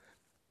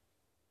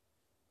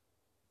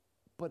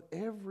 But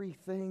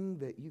everything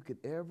that you could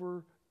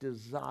ever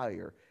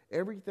desire,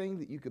 everything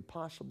that you could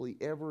possibly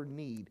ever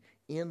need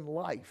in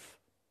life,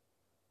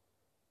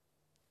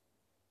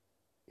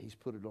 He's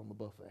put it on the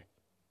buffet.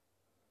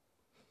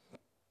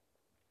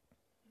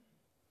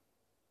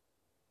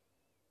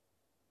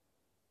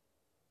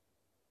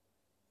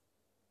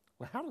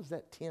 Well, how does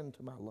that tend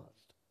to my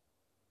lust?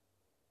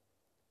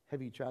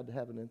 Have you tried to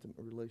have an intimate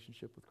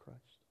relationship with Christ?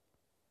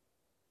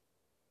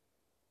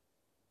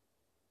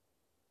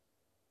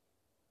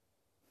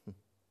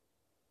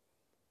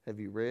 Have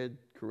you read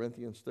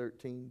Corinthians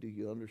 13? Do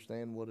you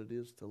understand what it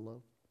is to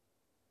love?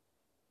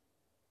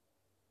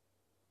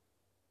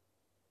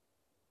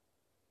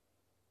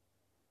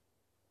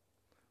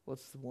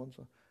 What's the one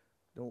song?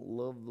 Don't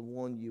love the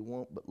one you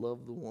want, but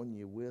love the one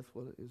you're with.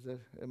 What is that?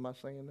 Am I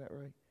saying that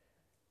right?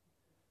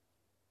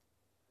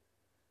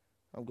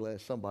 I'm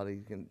glad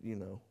somebody can,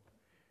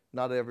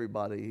 not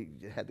everybody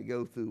had to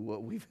go through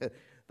what we've had.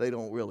 They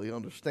don't really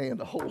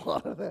understand a whole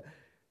lot of that.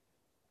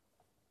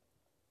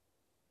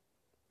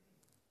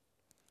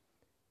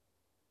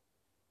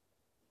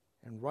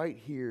 And right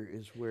here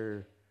is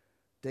where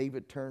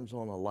David turns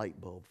on a light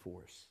bulb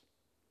for us.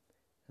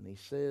 And he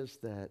says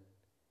that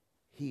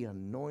he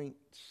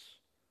anoints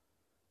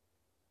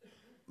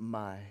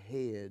my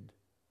head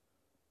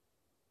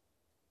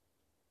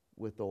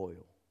with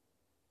oil.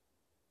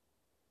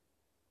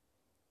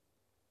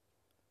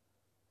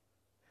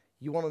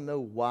 You want to know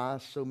why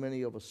so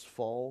many of us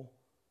fall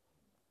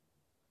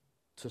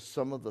to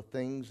some of the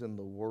things in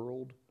the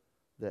world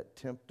that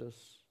tempt us?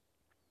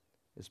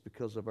 It's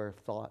because of our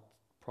thought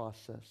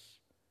process,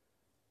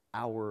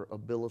 our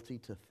ability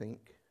to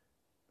think.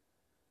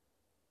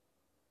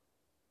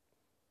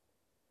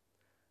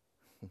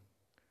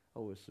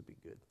 Oh, this would be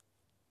good.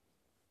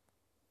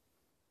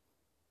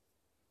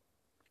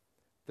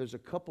 There's a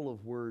couple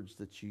of words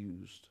that's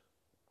used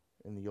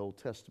in the Old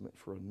Testament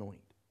for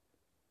anoint.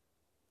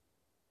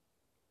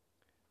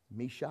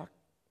 Meshach,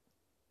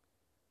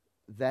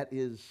 that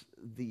is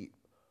the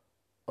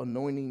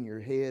anointing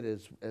your head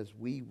as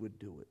we would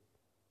do it.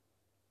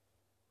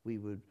 We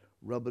would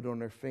rub it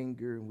on our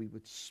finger and we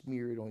would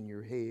smear it on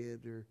your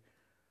head,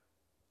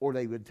 or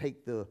they would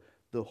take the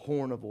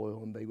horn of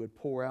oil and they would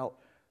pour out.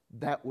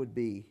 That would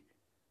be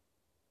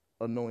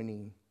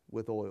anointing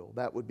with oil.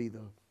 That would be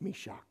the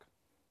Meshach.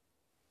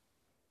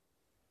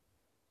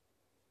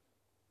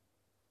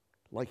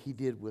 Like he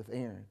did with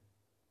Aaron.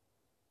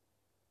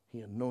 He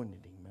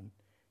anointed him, and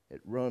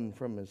it run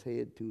from his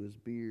head to his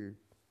beard,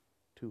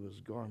 to his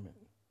garment,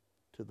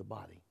 to the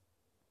body.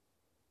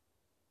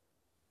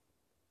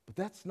 But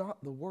that's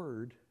not the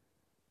word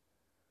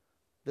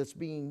that's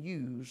being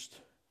used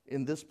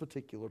in this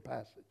particular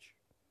passage.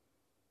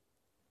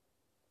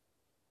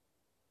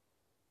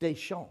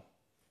 Deshaun.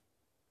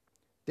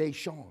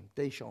 Deshaun,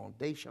 Deshaun,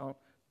 Deshaun,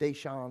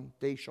 Deshaun,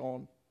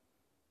 Deshaun.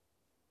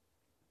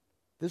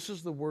 This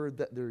is the word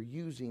that they're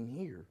using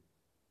here.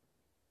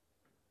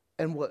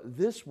 And what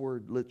this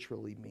word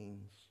literally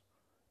means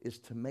is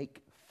to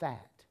make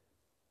fat.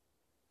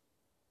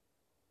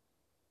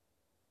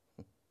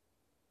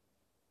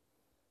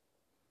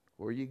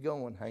 Where are you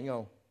going? Hang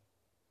on.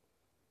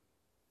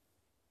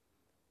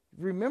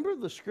 Remember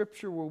the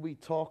scripture where we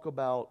talk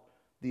about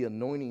the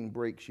anointing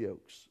breaks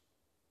yokes?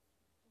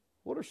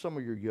 What are some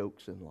of your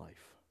yokes in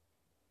life?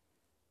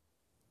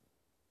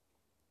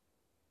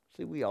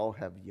 See, we all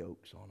have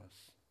yokes on us.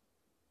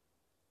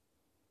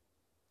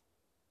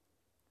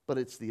 But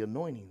it's the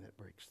anointing that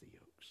breaks the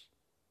yokes.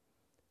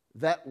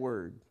 That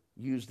word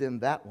used in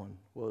that one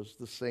was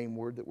the same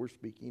word that we're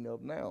speaking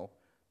of now,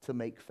 to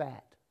make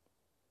fat,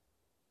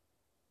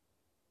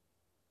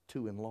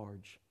 to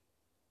enlarge.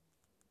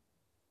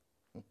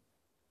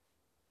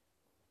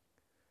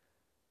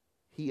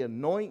 He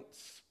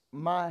anoints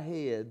my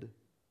head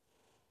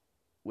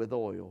with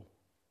oil.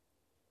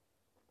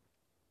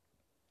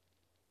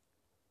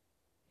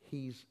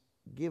 He's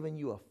given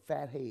you a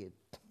fat head.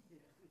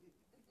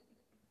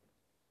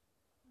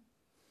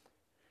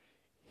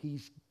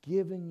 He's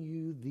given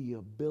you the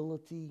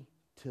ability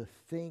to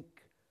think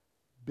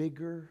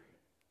bigger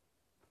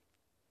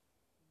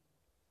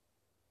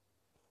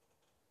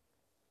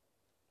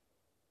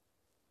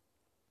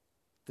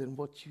than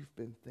what you've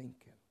been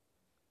thinking.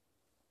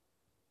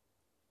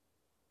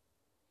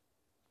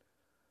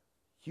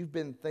 You've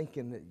been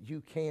thinking that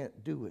you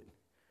can't do it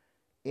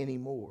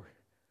anymore,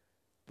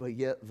 but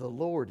yet the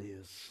Lord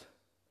is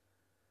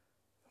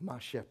my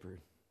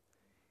shepherd.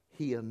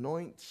 He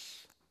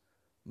anoints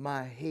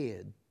my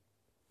head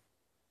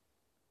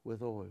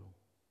with oil.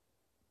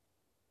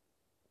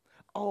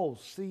 Oh,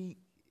 see,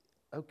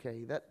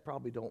 okay, that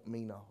probably don't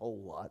mean a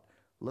whole lot.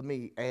 Let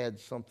me add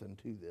something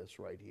to this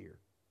right here.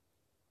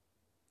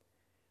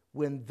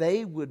 When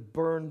they would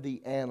burn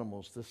the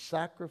animals, the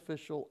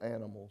sacrificial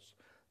animals,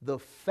 the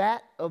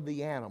fat of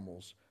the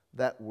animals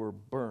that were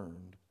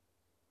burned,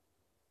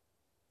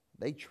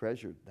 they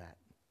treasured that.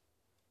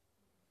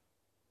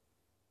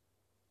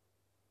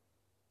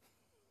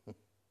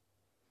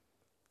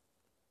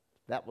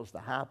 That was the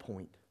high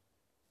point.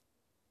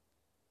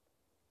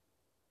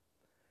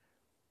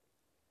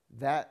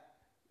 That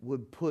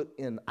would put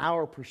in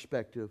our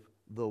perspective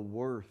the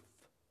worth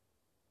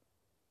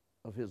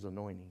of his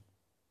anointing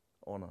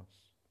on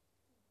us.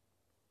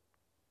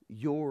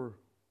 You're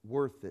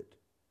worth it,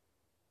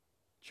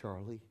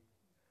 Charlie,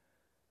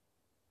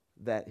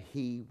 that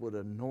he would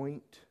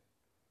anoint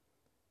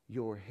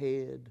your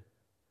head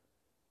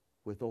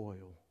with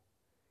oil.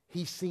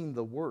 He's seen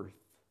the worth.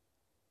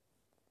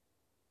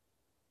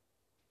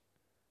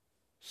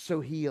 So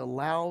he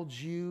allowed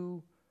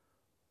you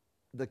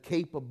the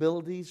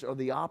capabilities or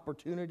the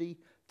opportunity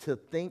to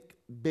think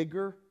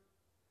bigger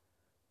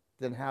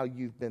than how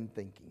you've been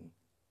thinking.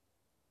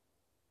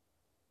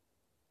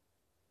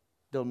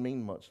 Don't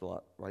mean much a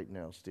lot right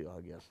now still,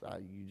 I guess.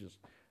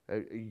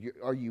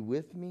 Are you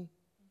with me?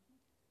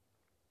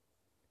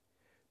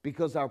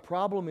 Because our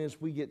problem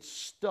is we get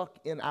stuck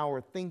in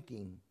our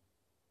thinking.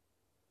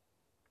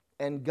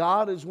 And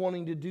God is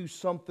wanting to do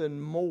something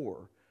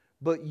more.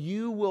 But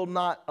you will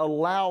not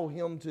allow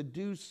Him to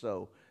do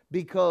so.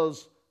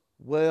 Because,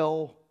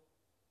 well, ...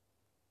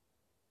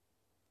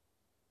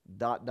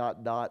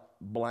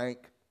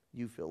 blank,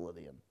 you fill it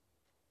in.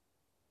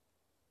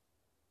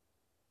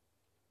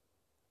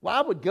 Well,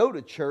 I would go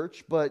to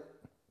church, but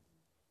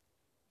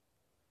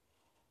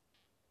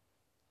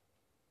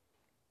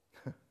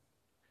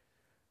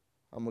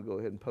I'm going to go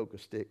ahead and poke a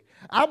stick.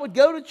 I would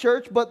go to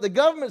church, but the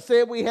government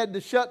said we had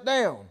to shut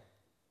down.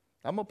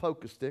 I'm going to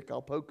poke a stick.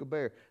 I'll poke a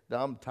bear.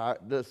 I'm tired.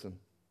 Listen.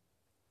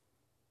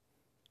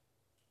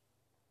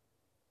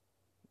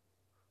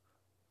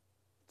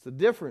 It's the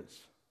difference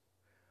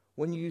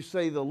when you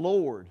say the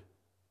Lord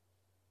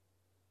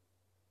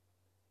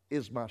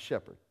is my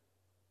shepherd.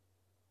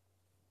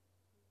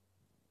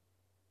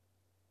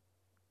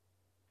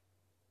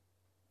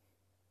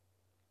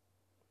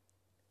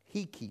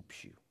 He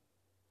keeps you.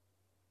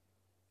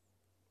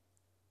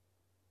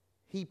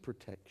 He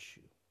protects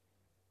you.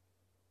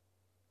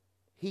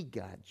 He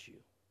guides you.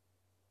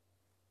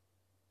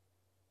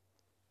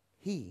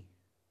 He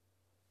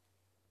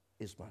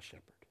is my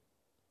shepherd.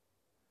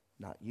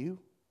 Not you.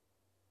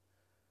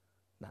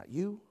 Not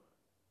you.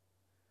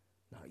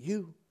 Not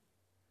you.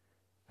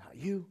 Not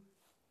you.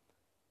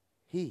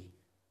 He,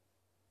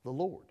 the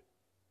Lord.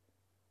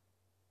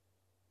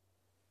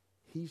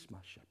 He's my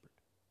shepherd.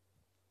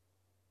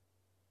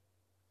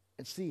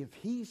 And see, if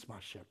He's my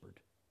shepherd,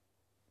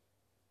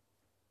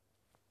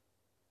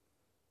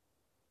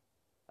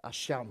 I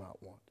shall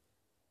not want.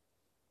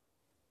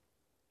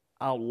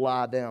 I'll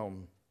lie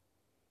down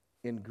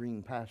in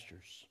green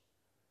pastures,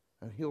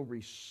 and He'll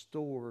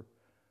restore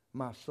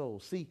my soul.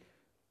 See,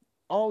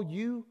 all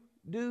you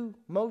do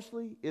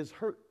mostly is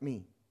hurt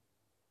me.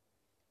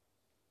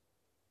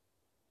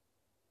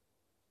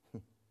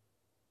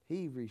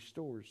 He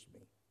restores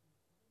me.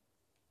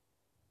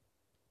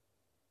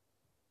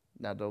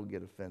 Now, don't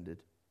get offended.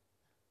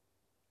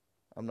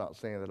 I'm not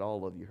saying that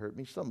all of you hurt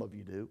me. Some of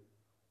you do.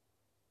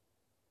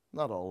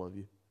 Not all of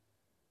you.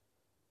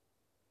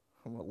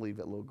 I'm going to leave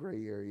that little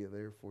gray area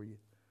there for you.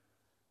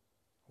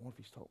 I wonder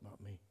if He's talking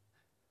about me.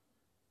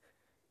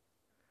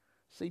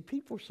 See,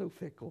 people are so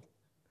fickle.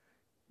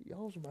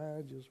 Y'all's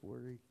mind just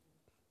worry.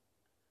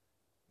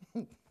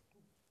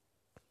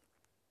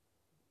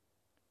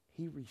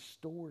 He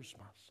restores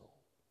my soul.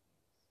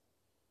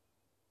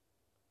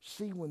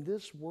 See, when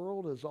this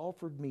world has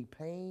offered me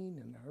pain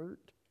and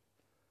hurt,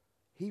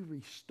 He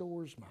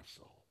restores my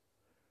soul.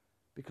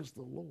 Because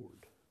the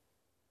Lord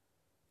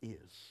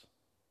is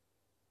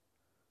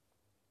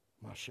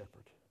my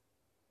shepherd.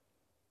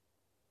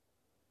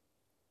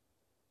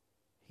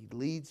 He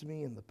leads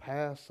me in the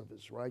paths of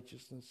His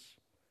righteousness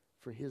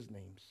for His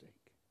name's sake.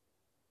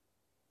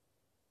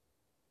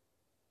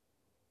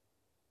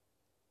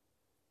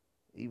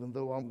 Even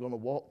though I'm going to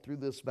walk through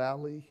this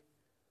valley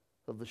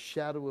of the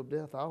shadow of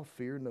death, I'll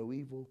fear no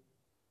evil.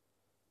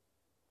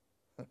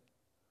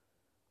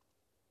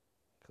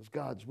 Because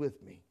God's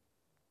with me.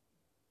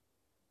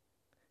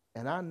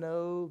 And I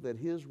know that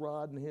His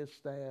rod and His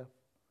staff,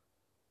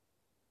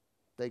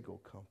 they go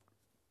comfort.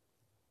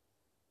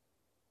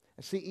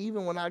 And see,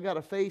 even when I got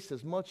to face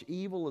as much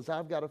evil as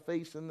I've got to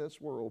face in this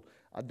world,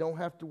 I don't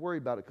have to worry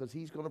about it because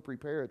He's going to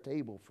prepare a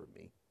table for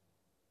me.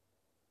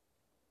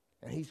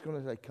 And He's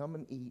going to say, come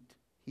and eat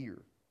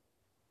here.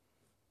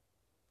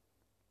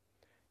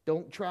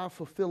 Don't try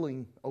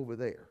fulfilling over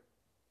there.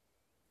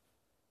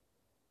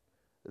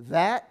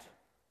 That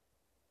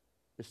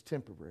is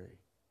temporary.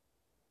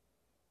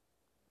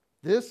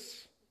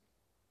 This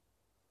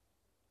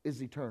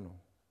is eternal.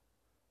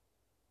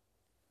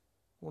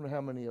 I wonder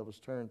how many of us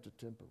turn to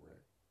temporary.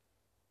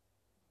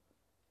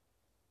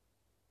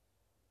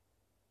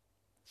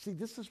 See,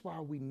 this is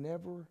why we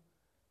never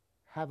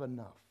have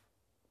enough.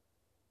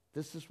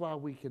 This is why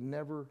we can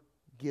never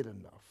get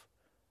enough.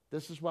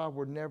 This is why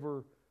we're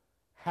never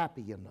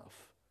happy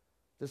enough.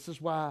 This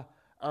is why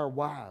our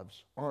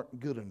wives aren't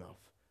good enough.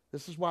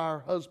 This is why our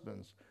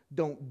husbands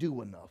don't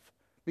do enough.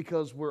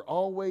 Because we're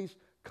always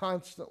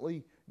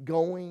constantly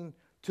going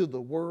to the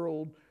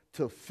world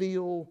to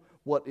feel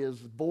what is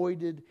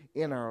voided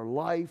in our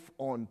life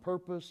on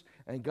purpose.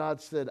 And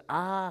God said,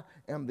 I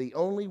am the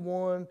only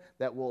one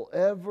that will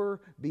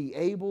ever be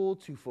able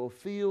to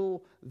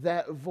fulfill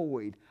that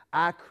void.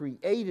 I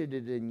created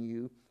it in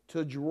you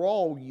to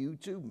draw you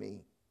to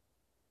me.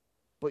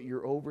 But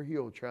you're over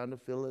here trying to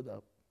fill it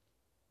up.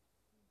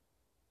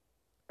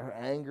 Our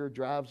anger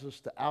drives us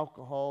to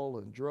alcohol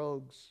and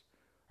drugs.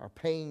 Our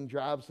pain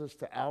drives us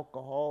to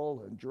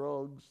alcohol and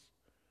drugs.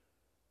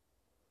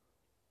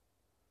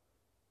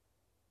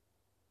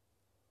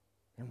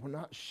 And we're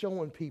not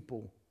showing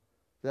people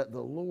that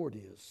the Lord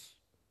is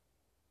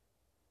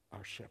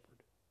our shepherd.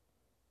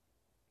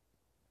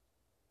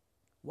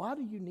 Why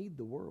do you need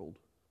the world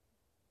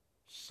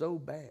so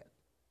bad?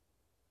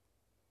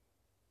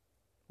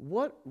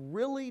 What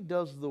really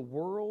does the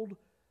world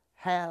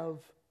have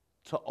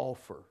to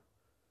offer?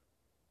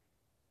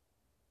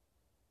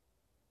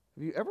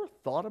 Have you ever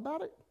thought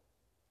about it?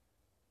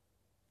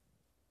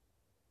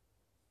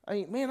 I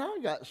mean, man, I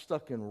got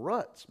stuck in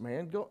ruts,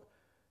 man.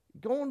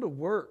 Going to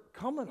work,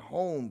 coming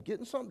home,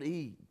 getting something to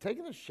eat,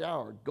 taking a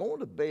shower, going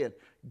to bed,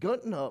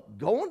 getting up,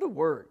 going to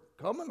work,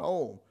 coming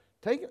home,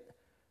 taking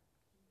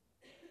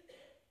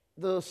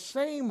the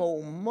same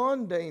old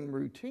mundane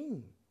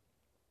routine.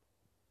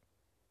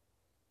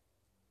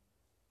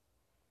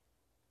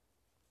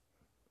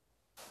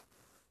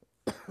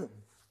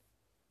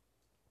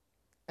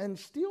 And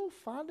still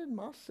finding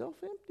myself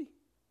empty.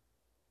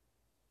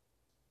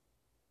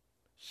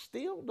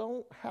 Still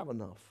don't have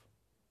enough.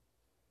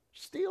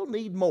 Still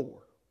need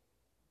more.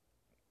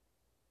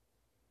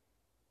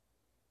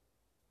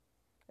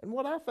 And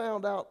what I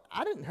found out,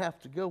 I didn't have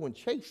to go and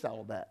chase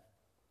all that.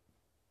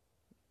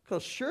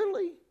 Because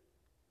surely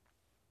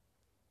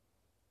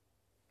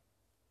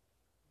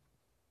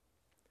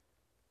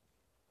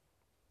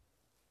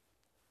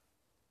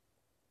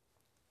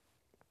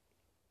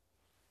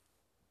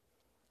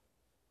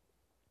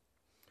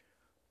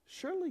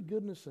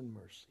goodness and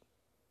mercy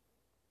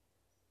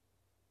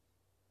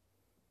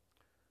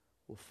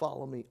will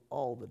follow me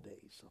all the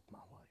days of my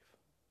life.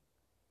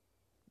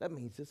 That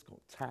means it's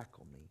going to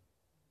tackle me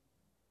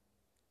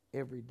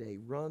every day,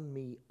 run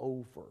me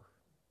over.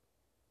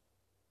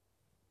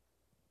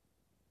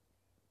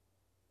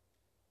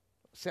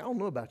 See, I don't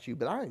know about you,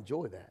 but I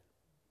enjoy that.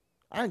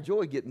 I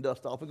enjoy getting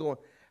dust off and going,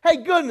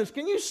 hey, goodness,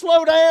 can you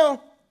slow down?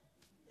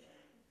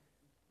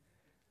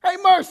 Hey,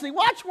 mercy,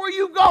 watch where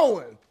you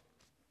going.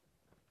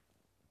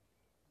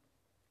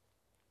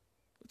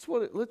 That's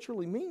what it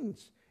literally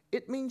means.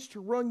 It means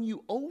to run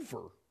you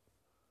over.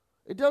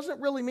 It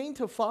doesn't really mean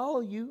to follow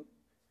you.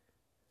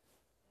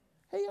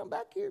 Hey, I'm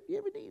back here if you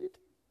ever need it.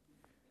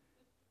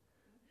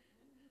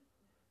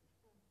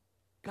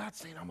 God's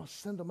saying, I'm going to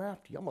send them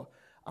after you.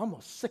 I'm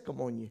going to sick them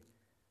on you.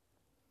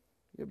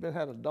 You ever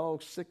had a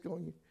dog sick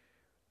on you?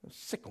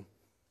 Sick them.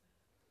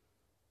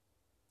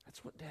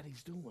 That's what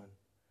Daddy's doing.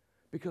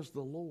 Because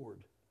the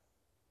Lord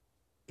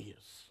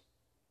is.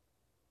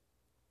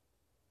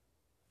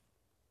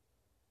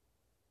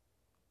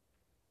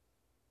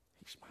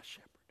 He's my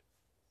shepherd.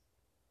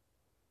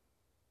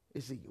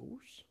 Is he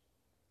yours?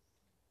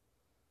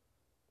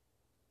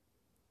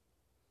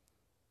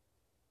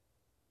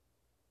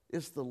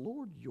 Is the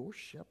Lord your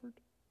shepherd?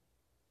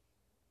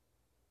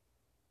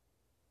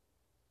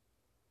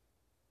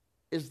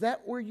 Is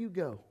that where you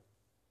go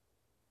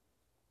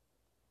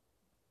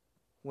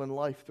when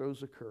life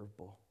throws a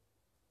curveball?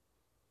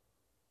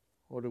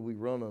 Or do we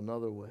run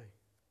another way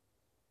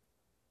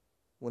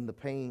when the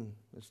pain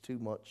is too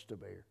much to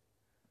bear?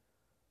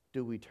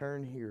 Do we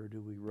turn here or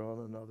do we run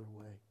another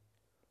way?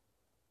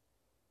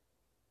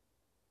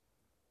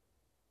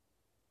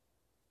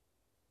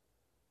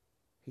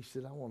 He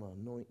said, I want to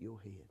anoint your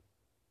head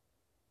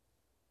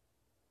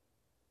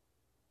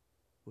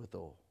with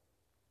oil.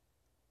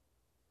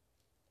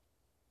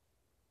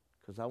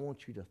 Because I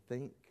want you to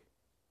think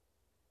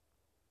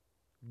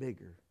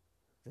bigger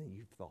than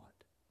you've thought.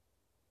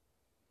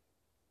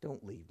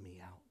 Don't leave me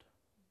out.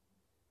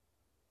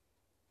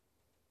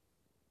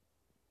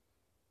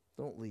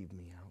 Don't leave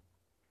me out.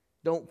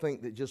 Don't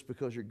think that just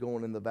because you're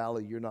going in the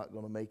valley, you're not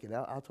going to make it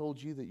out. I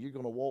told you that you're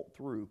going to walk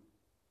through.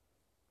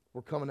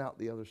 We're coming out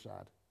the other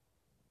side.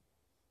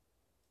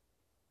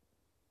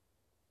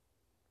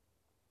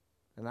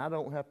 And I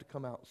don't have to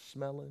come out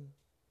smelling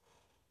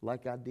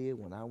like I did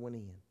when I went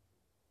in.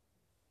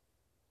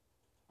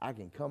 I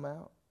can come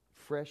out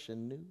fresh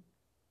and new.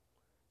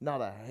 Not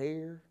a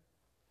hair.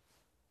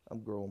 I'm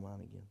growing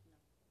mine again.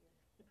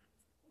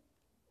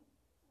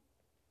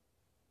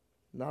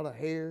 Not a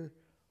hair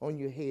on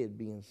your head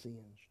being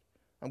singed.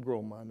 I'm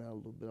growing mine out a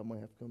little bit. I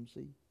might have to come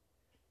see.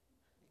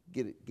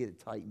 Get it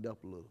tightened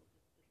up a little.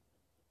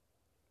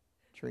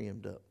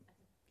 Trimmed up.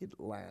 Get it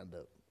lined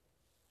up.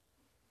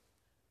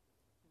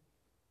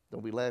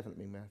 Don't be laughing at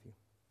me, Matthew.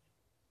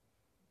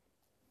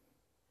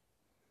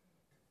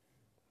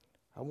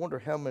 I wonder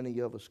how many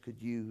of us could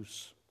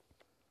use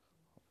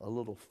a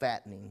little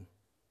fattening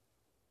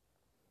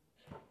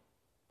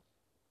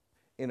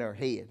in our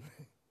head.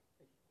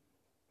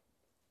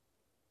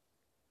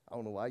 I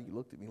don't know why you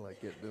looked at me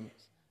like that, Dennis.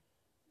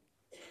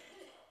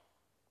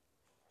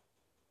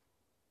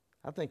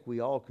 I think we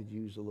all could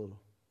use a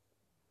little.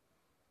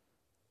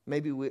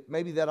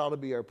 Maybe that ought to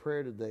be our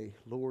prayer today,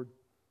 Lord.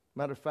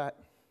 Matter of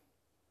fact,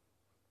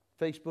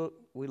 Facebook,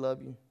 we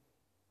love you.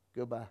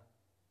 Goodbye.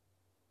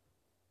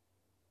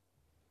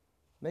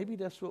 Maybe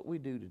that's what we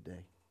do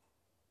today.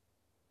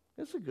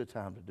 It's a good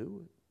time to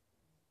do it.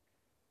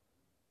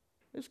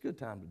 It's a good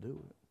time to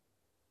do it.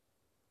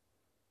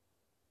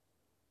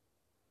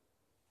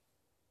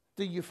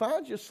 Do you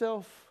find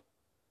yourself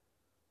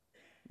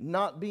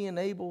not being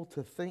able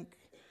to think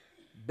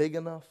big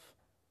enough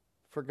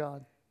for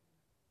God?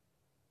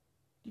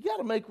 You got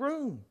to make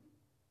room.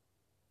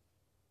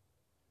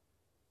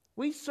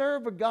 We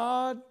serve a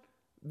God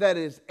that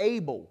is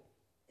able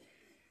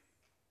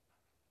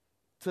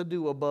to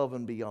do above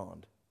and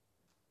beyond.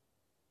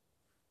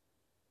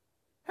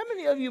 How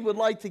many of you would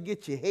like to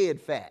get your head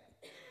fat?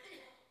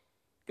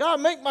 God,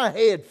 make my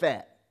head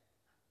fat.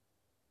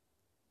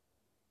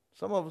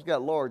 Some of us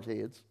got large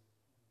heads.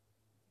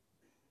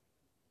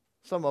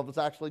 Some of us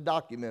actually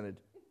documented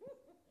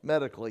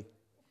medically.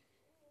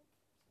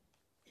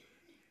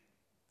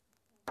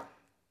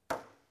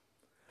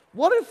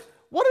 What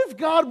if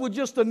God would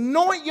just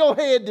anoint your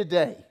head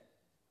today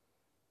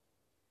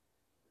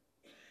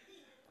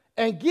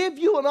and give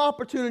you an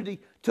opportunity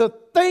to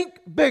think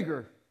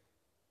bigger?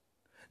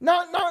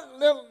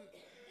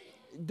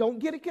 Don't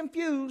get it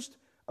confused.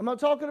 I'm not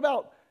talking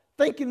about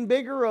thinking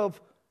bigger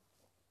of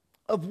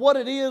what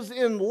it is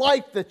in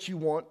life that you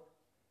want.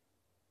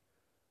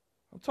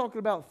 I'm talking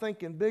about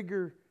thinking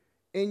bigger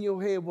in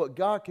your head what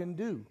God can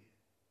do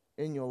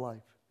in your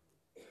life.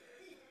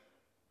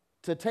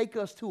 To take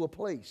us to a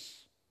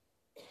place.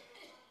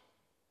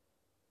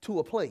 To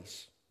a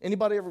place.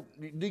 Anybody ever,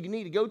 do you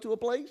need to go to a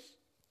place?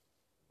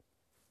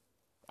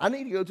 I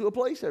need to go to a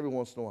place every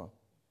once in a while.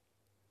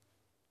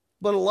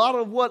 But a lot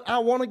of what I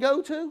want to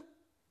go to,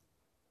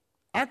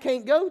 I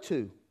can't go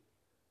to.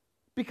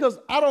 Because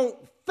I don't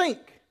think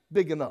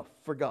big enough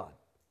for God.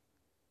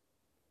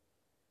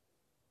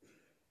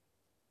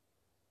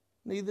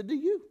 Neither do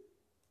you.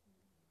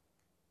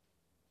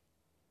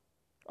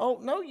 Oh,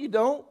 no, you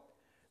don't.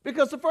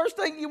 Because the first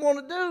thing you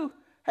want to do,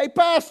 hey,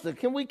 Pastor,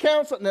 can we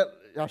counsel? No,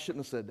 I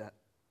shouldn't have said that.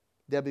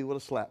 Debbie would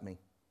have slapped me.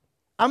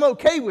 I'm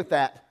okay with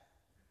that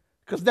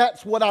because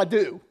that's what I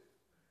do.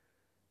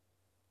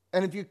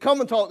 And if you come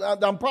and talk,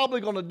 I'm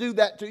probably going to do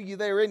that to you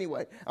there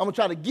anyway. I'm going to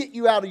try to get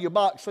you out of your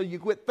box so you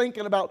quit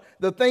thinking about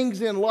the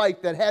things in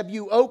life that have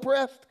you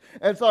oppressed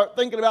and start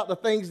thinking about the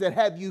things that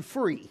have you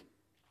free.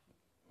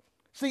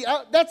 See,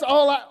 that's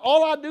all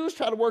I do is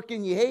try to work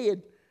in your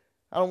head.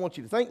 I don't want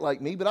you to think like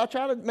me, but I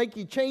try to make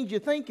you change your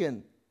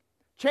thinking.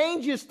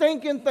 Change your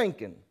stinking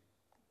thinking.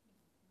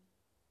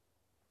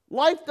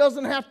 Life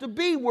doesn't have to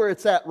be where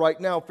it's at right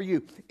now for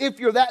you if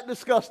you're that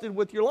disgusted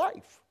with your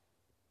life.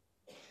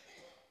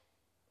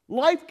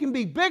 Life can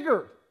be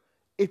bigger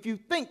if you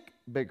think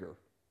bigger.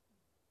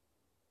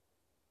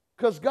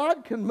 Because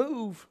God can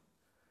move.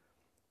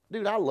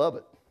 Dude, I love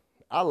it.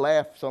 I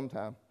laugh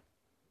sometimes.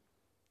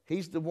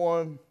 He's the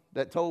one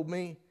that told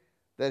me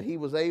that he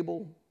was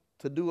able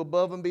to do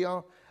above and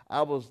beyond.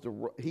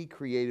 He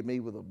created me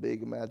with a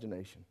big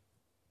imagination.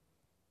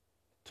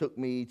 Took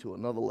me to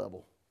another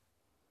level.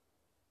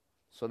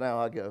 So now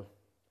I go,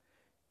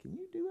 can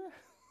you do that?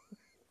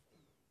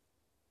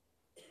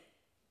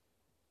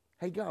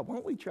 Hey, God, why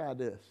don't we try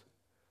this?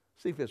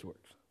 See if this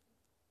works.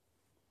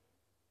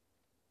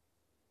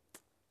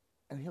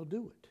 And he'll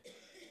do it.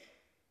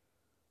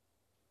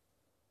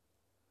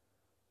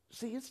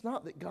 See, it's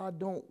not that God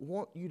don't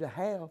want you to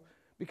have,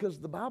 because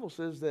the Bible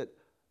says that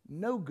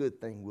no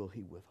good thing will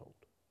he withhold.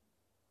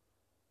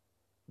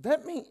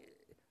 That means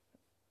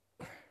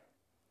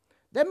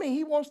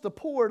he wants to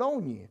pour it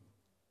on you.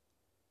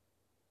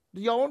 Do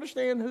y'all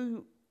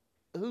understand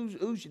who's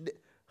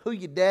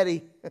your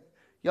daddy?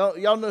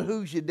 Y'all know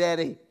who's your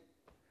daddy?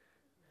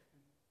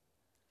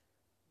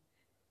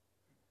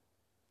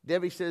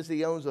 Debbie says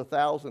he owns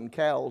 1,000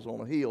 cows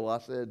on a hill. I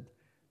said,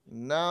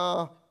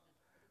 nah,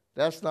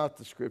 that's not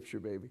the scripture,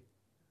 baby.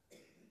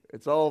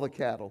 It's all the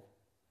cattle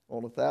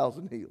on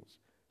 1,000 hills.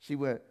 She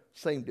went,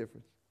 same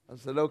difference. I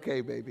said,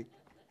 okay, baby.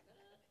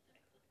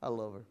 I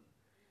love her.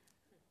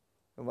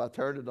 And I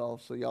turned it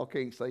off so y'all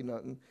can't say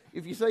nothing.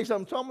 If you say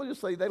something, I'm going to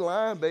just say, they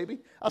lying, baby.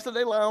 I said,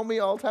 they lie on me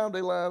all the time.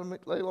 They lying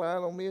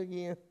on me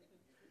again.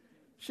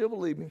 She'll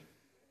believe me.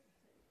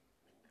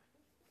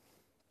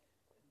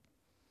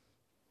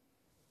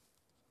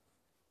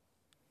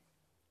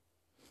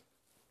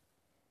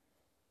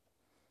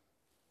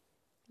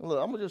 Look,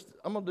 I'm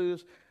gonna do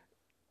this.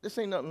 This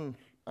ain't nothing.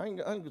 I ain't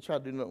gonna try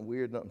to do nothing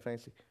weird, nothing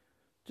fancy.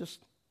 Just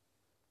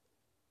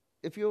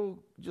if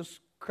you'll just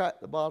crack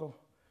the bottle,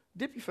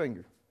 dip your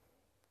finger.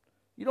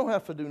 You don't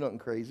have to do nothing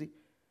crazy.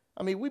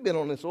 I mean, we've been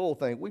on this oil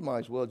thing. We might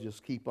as well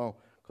just keep on,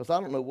 because I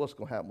don't know what's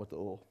going to happen with the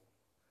oil.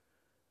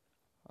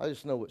 I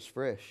just know it's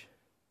fresh.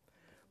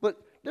 But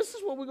this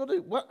is what we're going to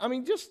do. Well, I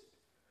mean,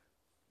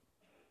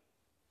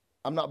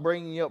 I'm not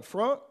bringing you up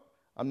front.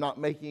 I'm not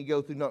making you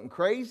go through nothing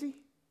crazy.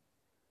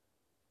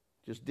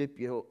 Just dip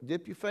your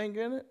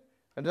finger in it.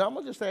 And then I'm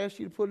going to just ask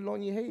you to put it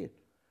on your head.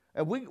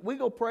 And we going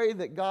to pray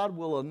that God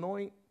will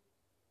anoint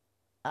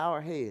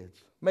our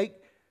heads.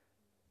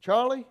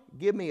 Charlie,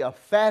 give me a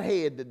fat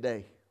head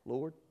today,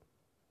 Lord.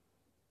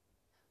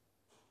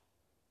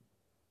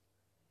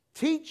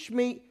 Teach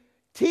me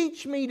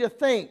to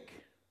think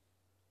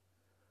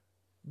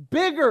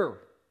bigger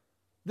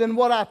than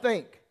what I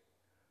think.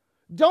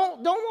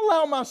 Don't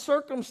allow my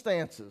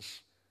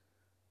circumstances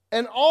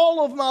and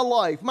all of my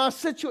life, my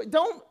situation.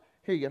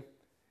 Here you go.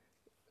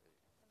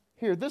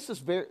 Here, this is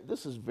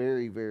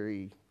very,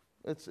 very.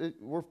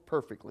 We're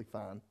perfectly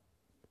fine.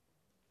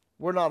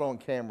 We're not on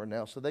camera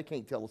now, so they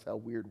can't tell us how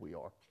weird we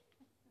are.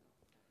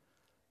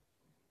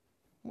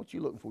 What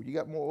you looking for? You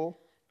got more oil?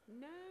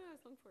 No, I was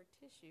looking for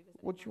a tissue.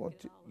 What you want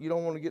to? You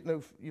don't want to get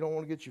no. You don't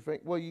want to get your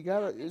finger. Well, you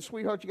gotta,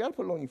 sweetheart. You gotta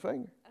put it on your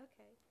finger.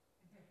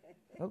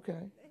 Okay.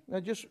 Okay. Now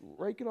just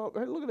rake it off.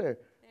 Hey, look at there.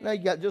 Now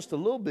you got just a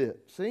little bit.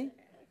 See?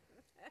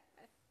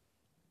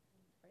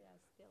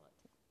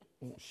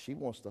 She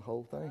wants the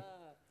whole thing.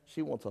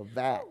 She wants a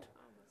vat.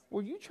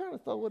 Were you trying to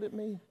throw it at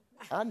me?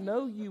 I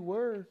know you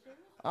were.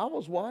 I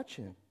was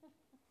watching.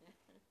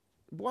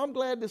 Well, I'm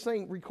glad this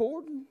ain't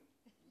recording.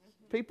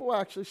 People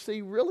actually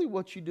see really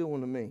what you're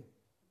doing to me.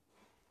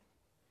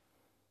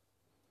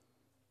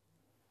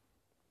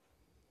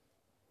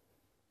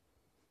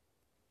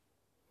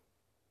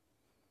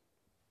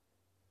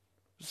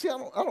 See, I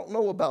don't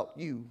know about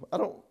you. I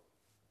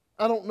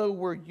don't know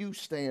where you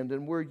stand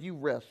and where you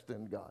rest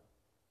in God.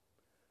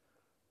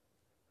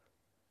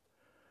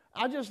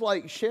 I just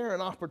like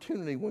sharing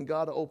opportunity when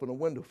God will open a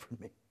window for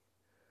me.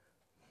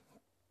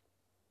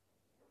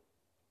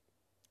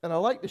 And I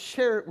like to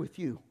share it with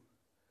you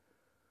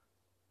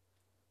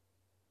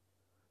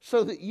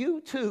so that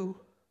you too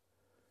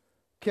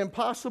can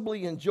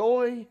possibly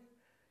enjoy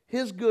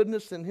His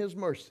goodness and His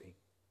mercy.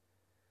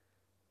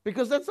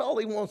 Because that's all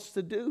He wants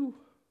to do.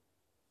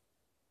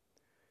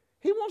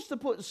 He wants to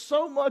put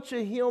so much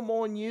of Him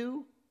on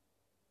you,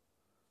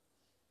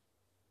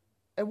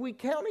 and we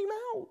count Him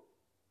out.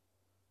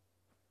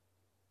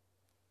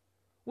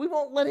 We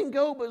won't let Him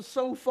go but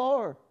so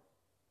far.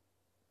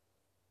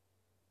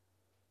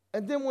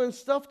 And then when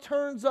stuff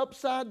turns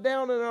upside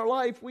down in our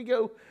life, we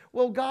go,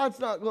 well, God's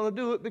not going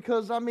to do it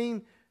because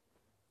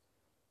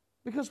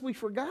we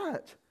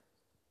forgot.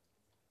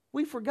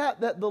 We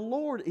forgot that the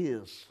Lord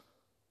is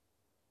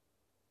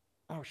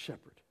our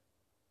shepherd.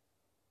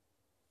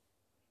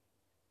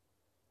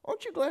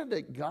 Aren't you glad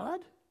that God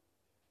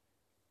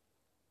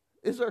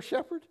is our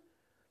shepherd?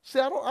 See,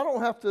 I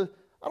don't have to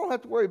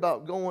worry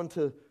about going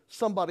to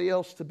somebody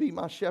else to be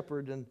my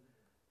shepherd and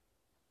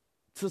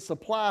to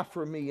supply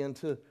for me and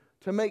to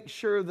make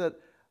sure that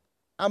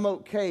I'm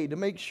okay, to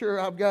make sure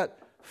I've got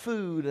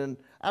food and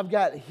I've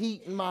got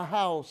heat in my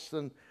house,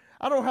 and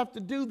I don't have to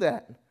do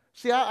that.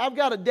 See, I've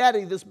got a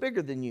daddy that's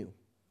bigger than you.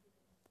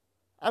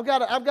 I've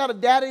got a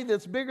daddy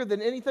that's bigger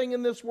than anything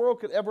in this world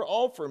could ever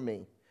offer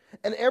me.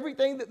 And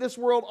everything that this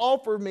world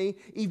offered me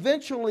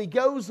eventually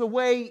goes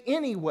away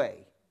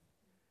anyway.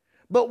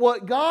 But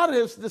what God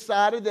has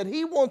decided that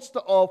He wants to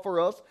offer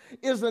us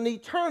is an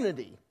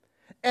eternity.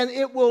 And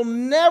it will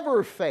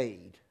never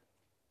fade.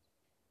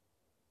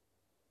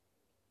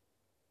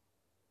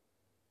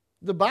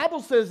 The Bible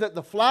says that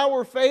the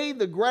flower fade,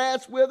 the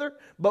grass wither,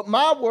 but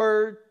my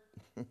word,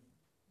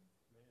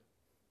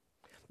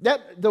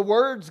 that the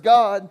word's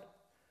God.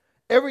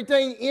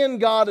 Everything in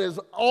God is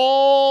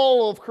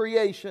all of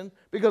creation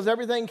because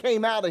everything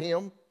came out of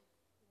Him.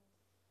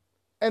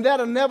 And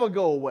that'll never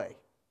go away.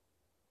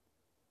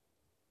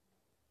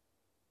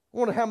 I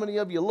wonder how many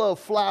of you love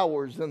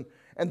flowers and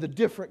the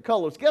different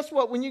colors. Guess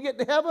what? When you get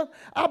to heaven,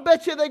 I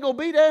bet you they're going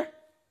to be there.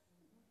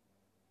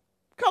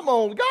 Come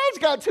on, God's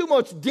got too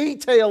much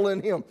detail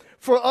in Him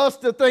for us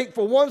to think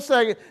for 1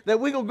 second that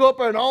we're going to go up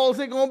there and all it's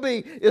going to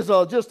be is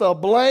just a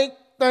blank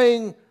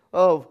thing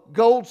of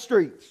gold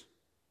streets.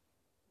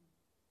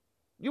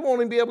 You won't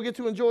even be able to get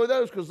to enjoy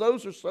those because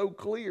those are so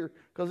clear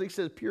because He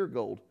says pure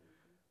gold.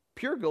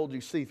 Pure gold, you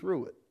see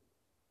through it.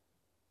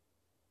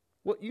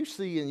 What you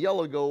see in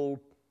yellow gold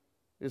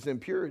is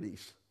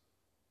impurities.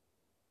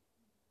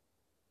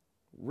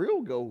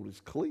 Real gold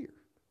is clear.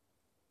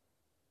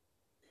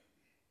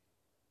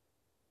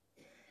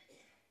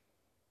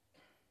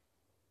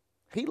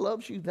 He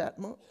loves you that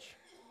much.